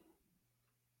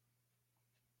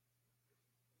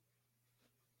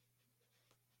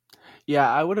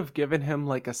Yeah, I would have given him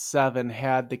like a 7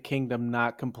 had the kingdom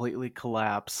not completely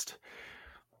collapsed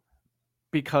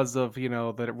because of,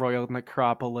 the royal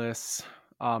necropolis.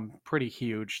 Pretty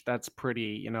huge. That's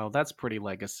pretty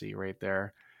legacy right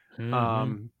there. Mhm.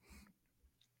 Um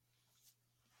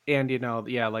and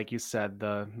yeah, like you said,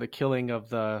 the killing of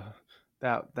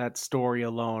that story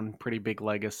alone, pretty big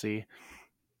legacy.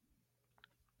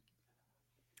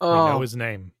 We know Oh, his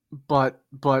name. but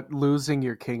losing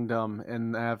your kingdom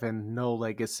and having no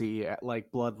legacy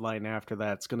like bloodline after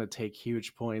that's gonna take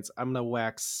huge points. I'm gonna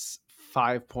wax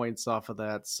 5 points off of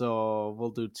that, so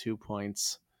we'll do 2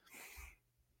 points.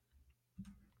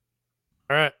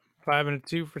 All right. 5 and a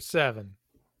 2 for 7.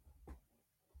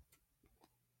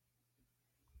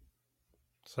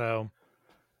 So,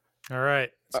 all right.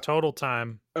 It's total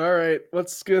time. All right,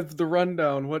 let's give the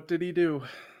rundown. What did he do?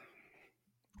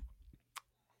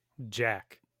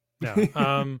 Jack.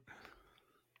 No.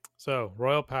 So,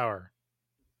 royal power,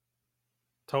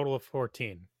 total of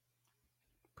 14.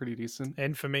 Pretty decent.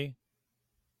 Infamy,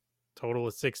 total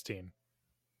of 16.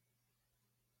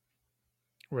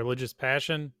 Religious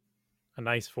passion, a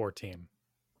nice 14.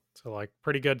 So, like,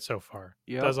 pretty good so far.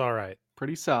 Yep, Does all right.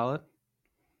 pretty solid.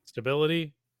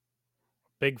 Stability,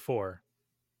 big four.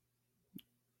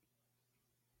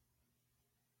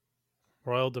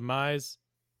 Royal demise,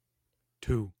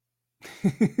 two.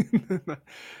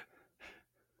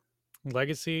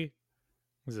 Legacy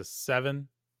is a seven.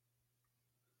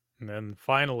 And then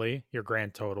finally, your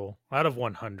grand total out of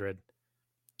 100,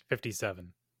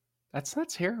 57. That's not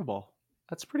terrible.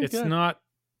 That's pretty It's good. not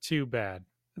too bad.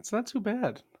 It's not too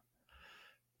bad.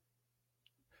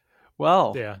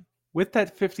 Well, Yeah, with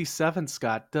that 57,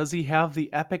 Scott, does he have the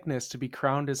epicness to be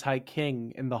crowned as High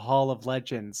King in the Hall of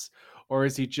Legends? Or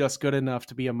is he just good enough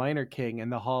to be a minor king in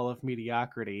the Hall of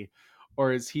Mediocrity?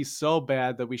 Or is he so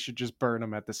bad that we should just burn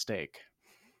him at the stake?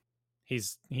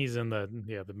 he's in the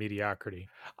mediocrity.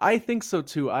 I think so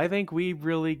too. I think we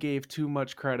really gave too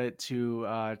much credit to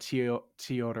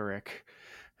Theodoric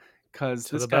because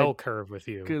To this the guy bell curve with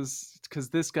you. because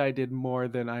this guy did more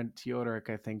than Theodoric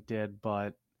I think did.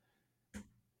 But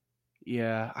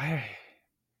yeah,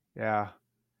 yeah,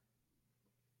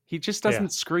 he just Yeah.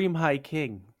 doesn't scream High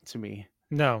King to me.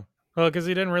 No. Well, because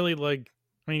he didn't really like.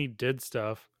 I mean, he did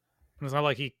stuff. It's not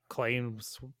like he claimed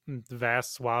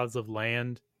vast swaths of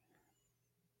land.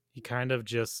 He kind of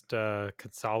just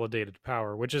consolidated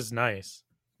power, which is nice.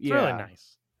 It's really Yeah,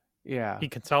 nice. yeah. He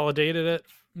consolidated it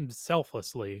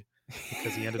selflessly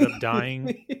because he ended up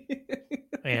dying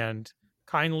and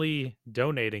kindly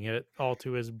donating it all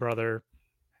to his brother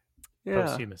Yeah,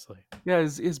 posthumously. yeah.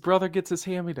 His brother gets his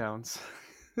hand-me-downs.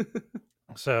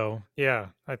 So,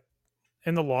 yeah,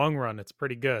 in the long run, it's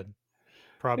pretty good, Yeah,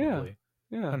 probably,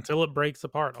 yeah, until it breaks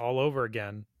apart all over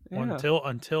again. yeah.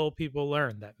 Until people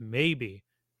learn that maybe,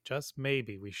 just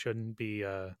maybe, we shouldn't be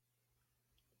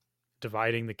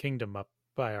dividing the kingdom up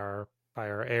by our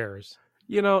heirs.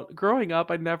 You know, growing up,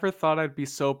 I never thought I'd be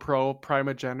so pro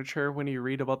primogeniture when you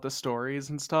read about the stories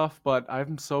and stuff, but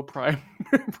I'm so pro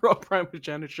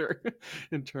primogeniture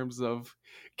in terms of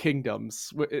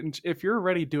kingdoms. If you're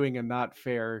already doing a not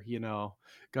fair,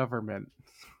 government.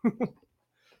 I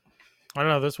don't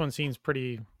know. This one seems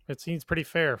pretty. It seems pretty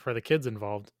fair for the kids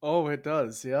involved. Oh, it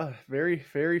does. Yeah, very,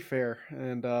 very fair,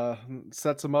 and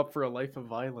sets them up for a life of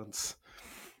violence.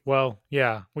 Well,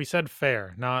 yeah, we said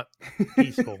fair, not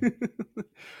peaceful.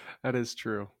 That is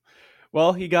true.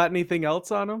 Well, you got anything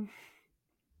else on him?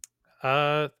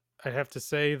 Uh, I'd have to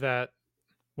say that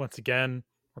once again,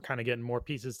 we're kind of getting more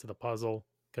pieces to the puzzle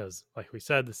because, like we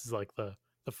said, this is like the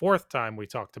fourth time we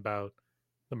talked about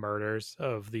the murders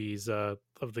of these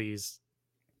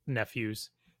nephews.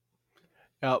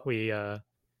 Yep. We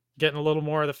getting a little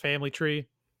more of the family tree.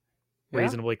 Yeah.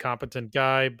 Reasonably competent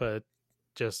guy, but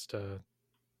just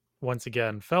once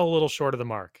again fell a little short of the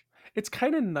mark. It's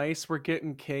kind of nice we're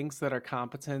getting kings that are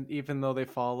competent, even though they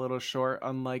fall a little short.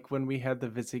 Unlike when we had the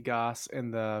Visigoths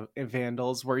and the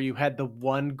Vandals, where you had the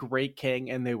one great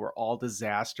king and they were all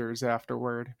disasters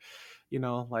afterward.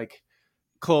 Like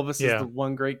Clovis is the Yeah,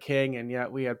 one great king, and yet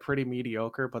we had pretty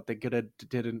mediocre, but they did a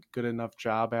good enough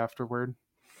job afterward.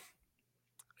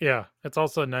 yeah. It's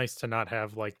also nice to not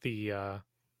have like the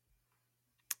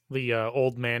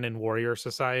old man and warrior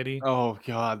society. Oh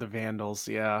god, the Vandals,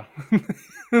 yeah.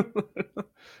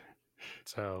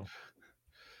 So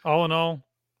all in all,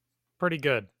 pretty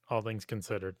good, all things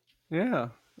considered. Yeah,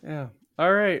 yeah.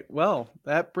 All right. Well,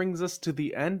 that brings us to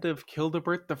the end of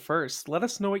Childebert the First. Let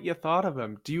us know what you thought of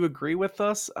him. Do you agree with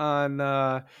us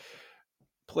on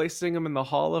placing him in the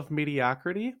Hall of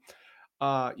Mediocrity?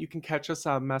 You can catch us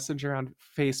on Messenger on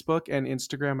Facebook and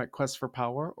Instagram at Quest for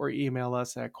Power or email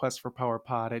us at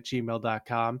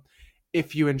questforpowerpod@gmail.com.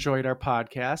 If you enjoyed our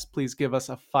podcast, please give us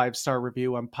a 5-star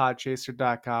review on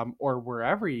podchaser.com or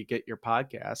wherever you get your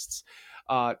podcasts.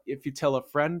 If you tell a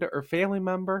friend or family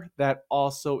member, that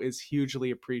also is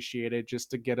hugely appreciated just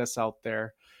to get us out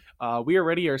there. We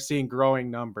already are seeing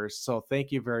growing numbers, so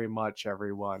thank you very much,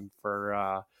 everyone,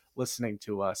 for listening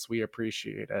to us. We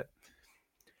appreciate it.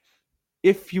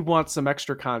 If you want some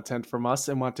extra content from us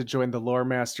and want to join the Lore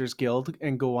Masters Guild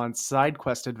and go on side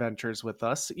quest adventures with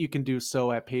us, you can do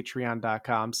so at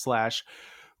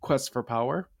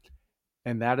patreon.com/questforpower.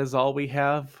 And that is all we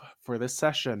have for this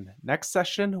session. Next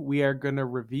session, we are going to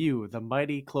review the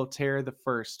mighty Clotaire the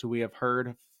First, who we have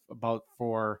heard about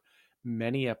for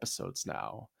many episodes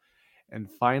now. And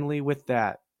finally, with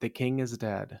that, the king is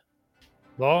dead.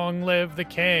 Long live the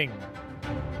king!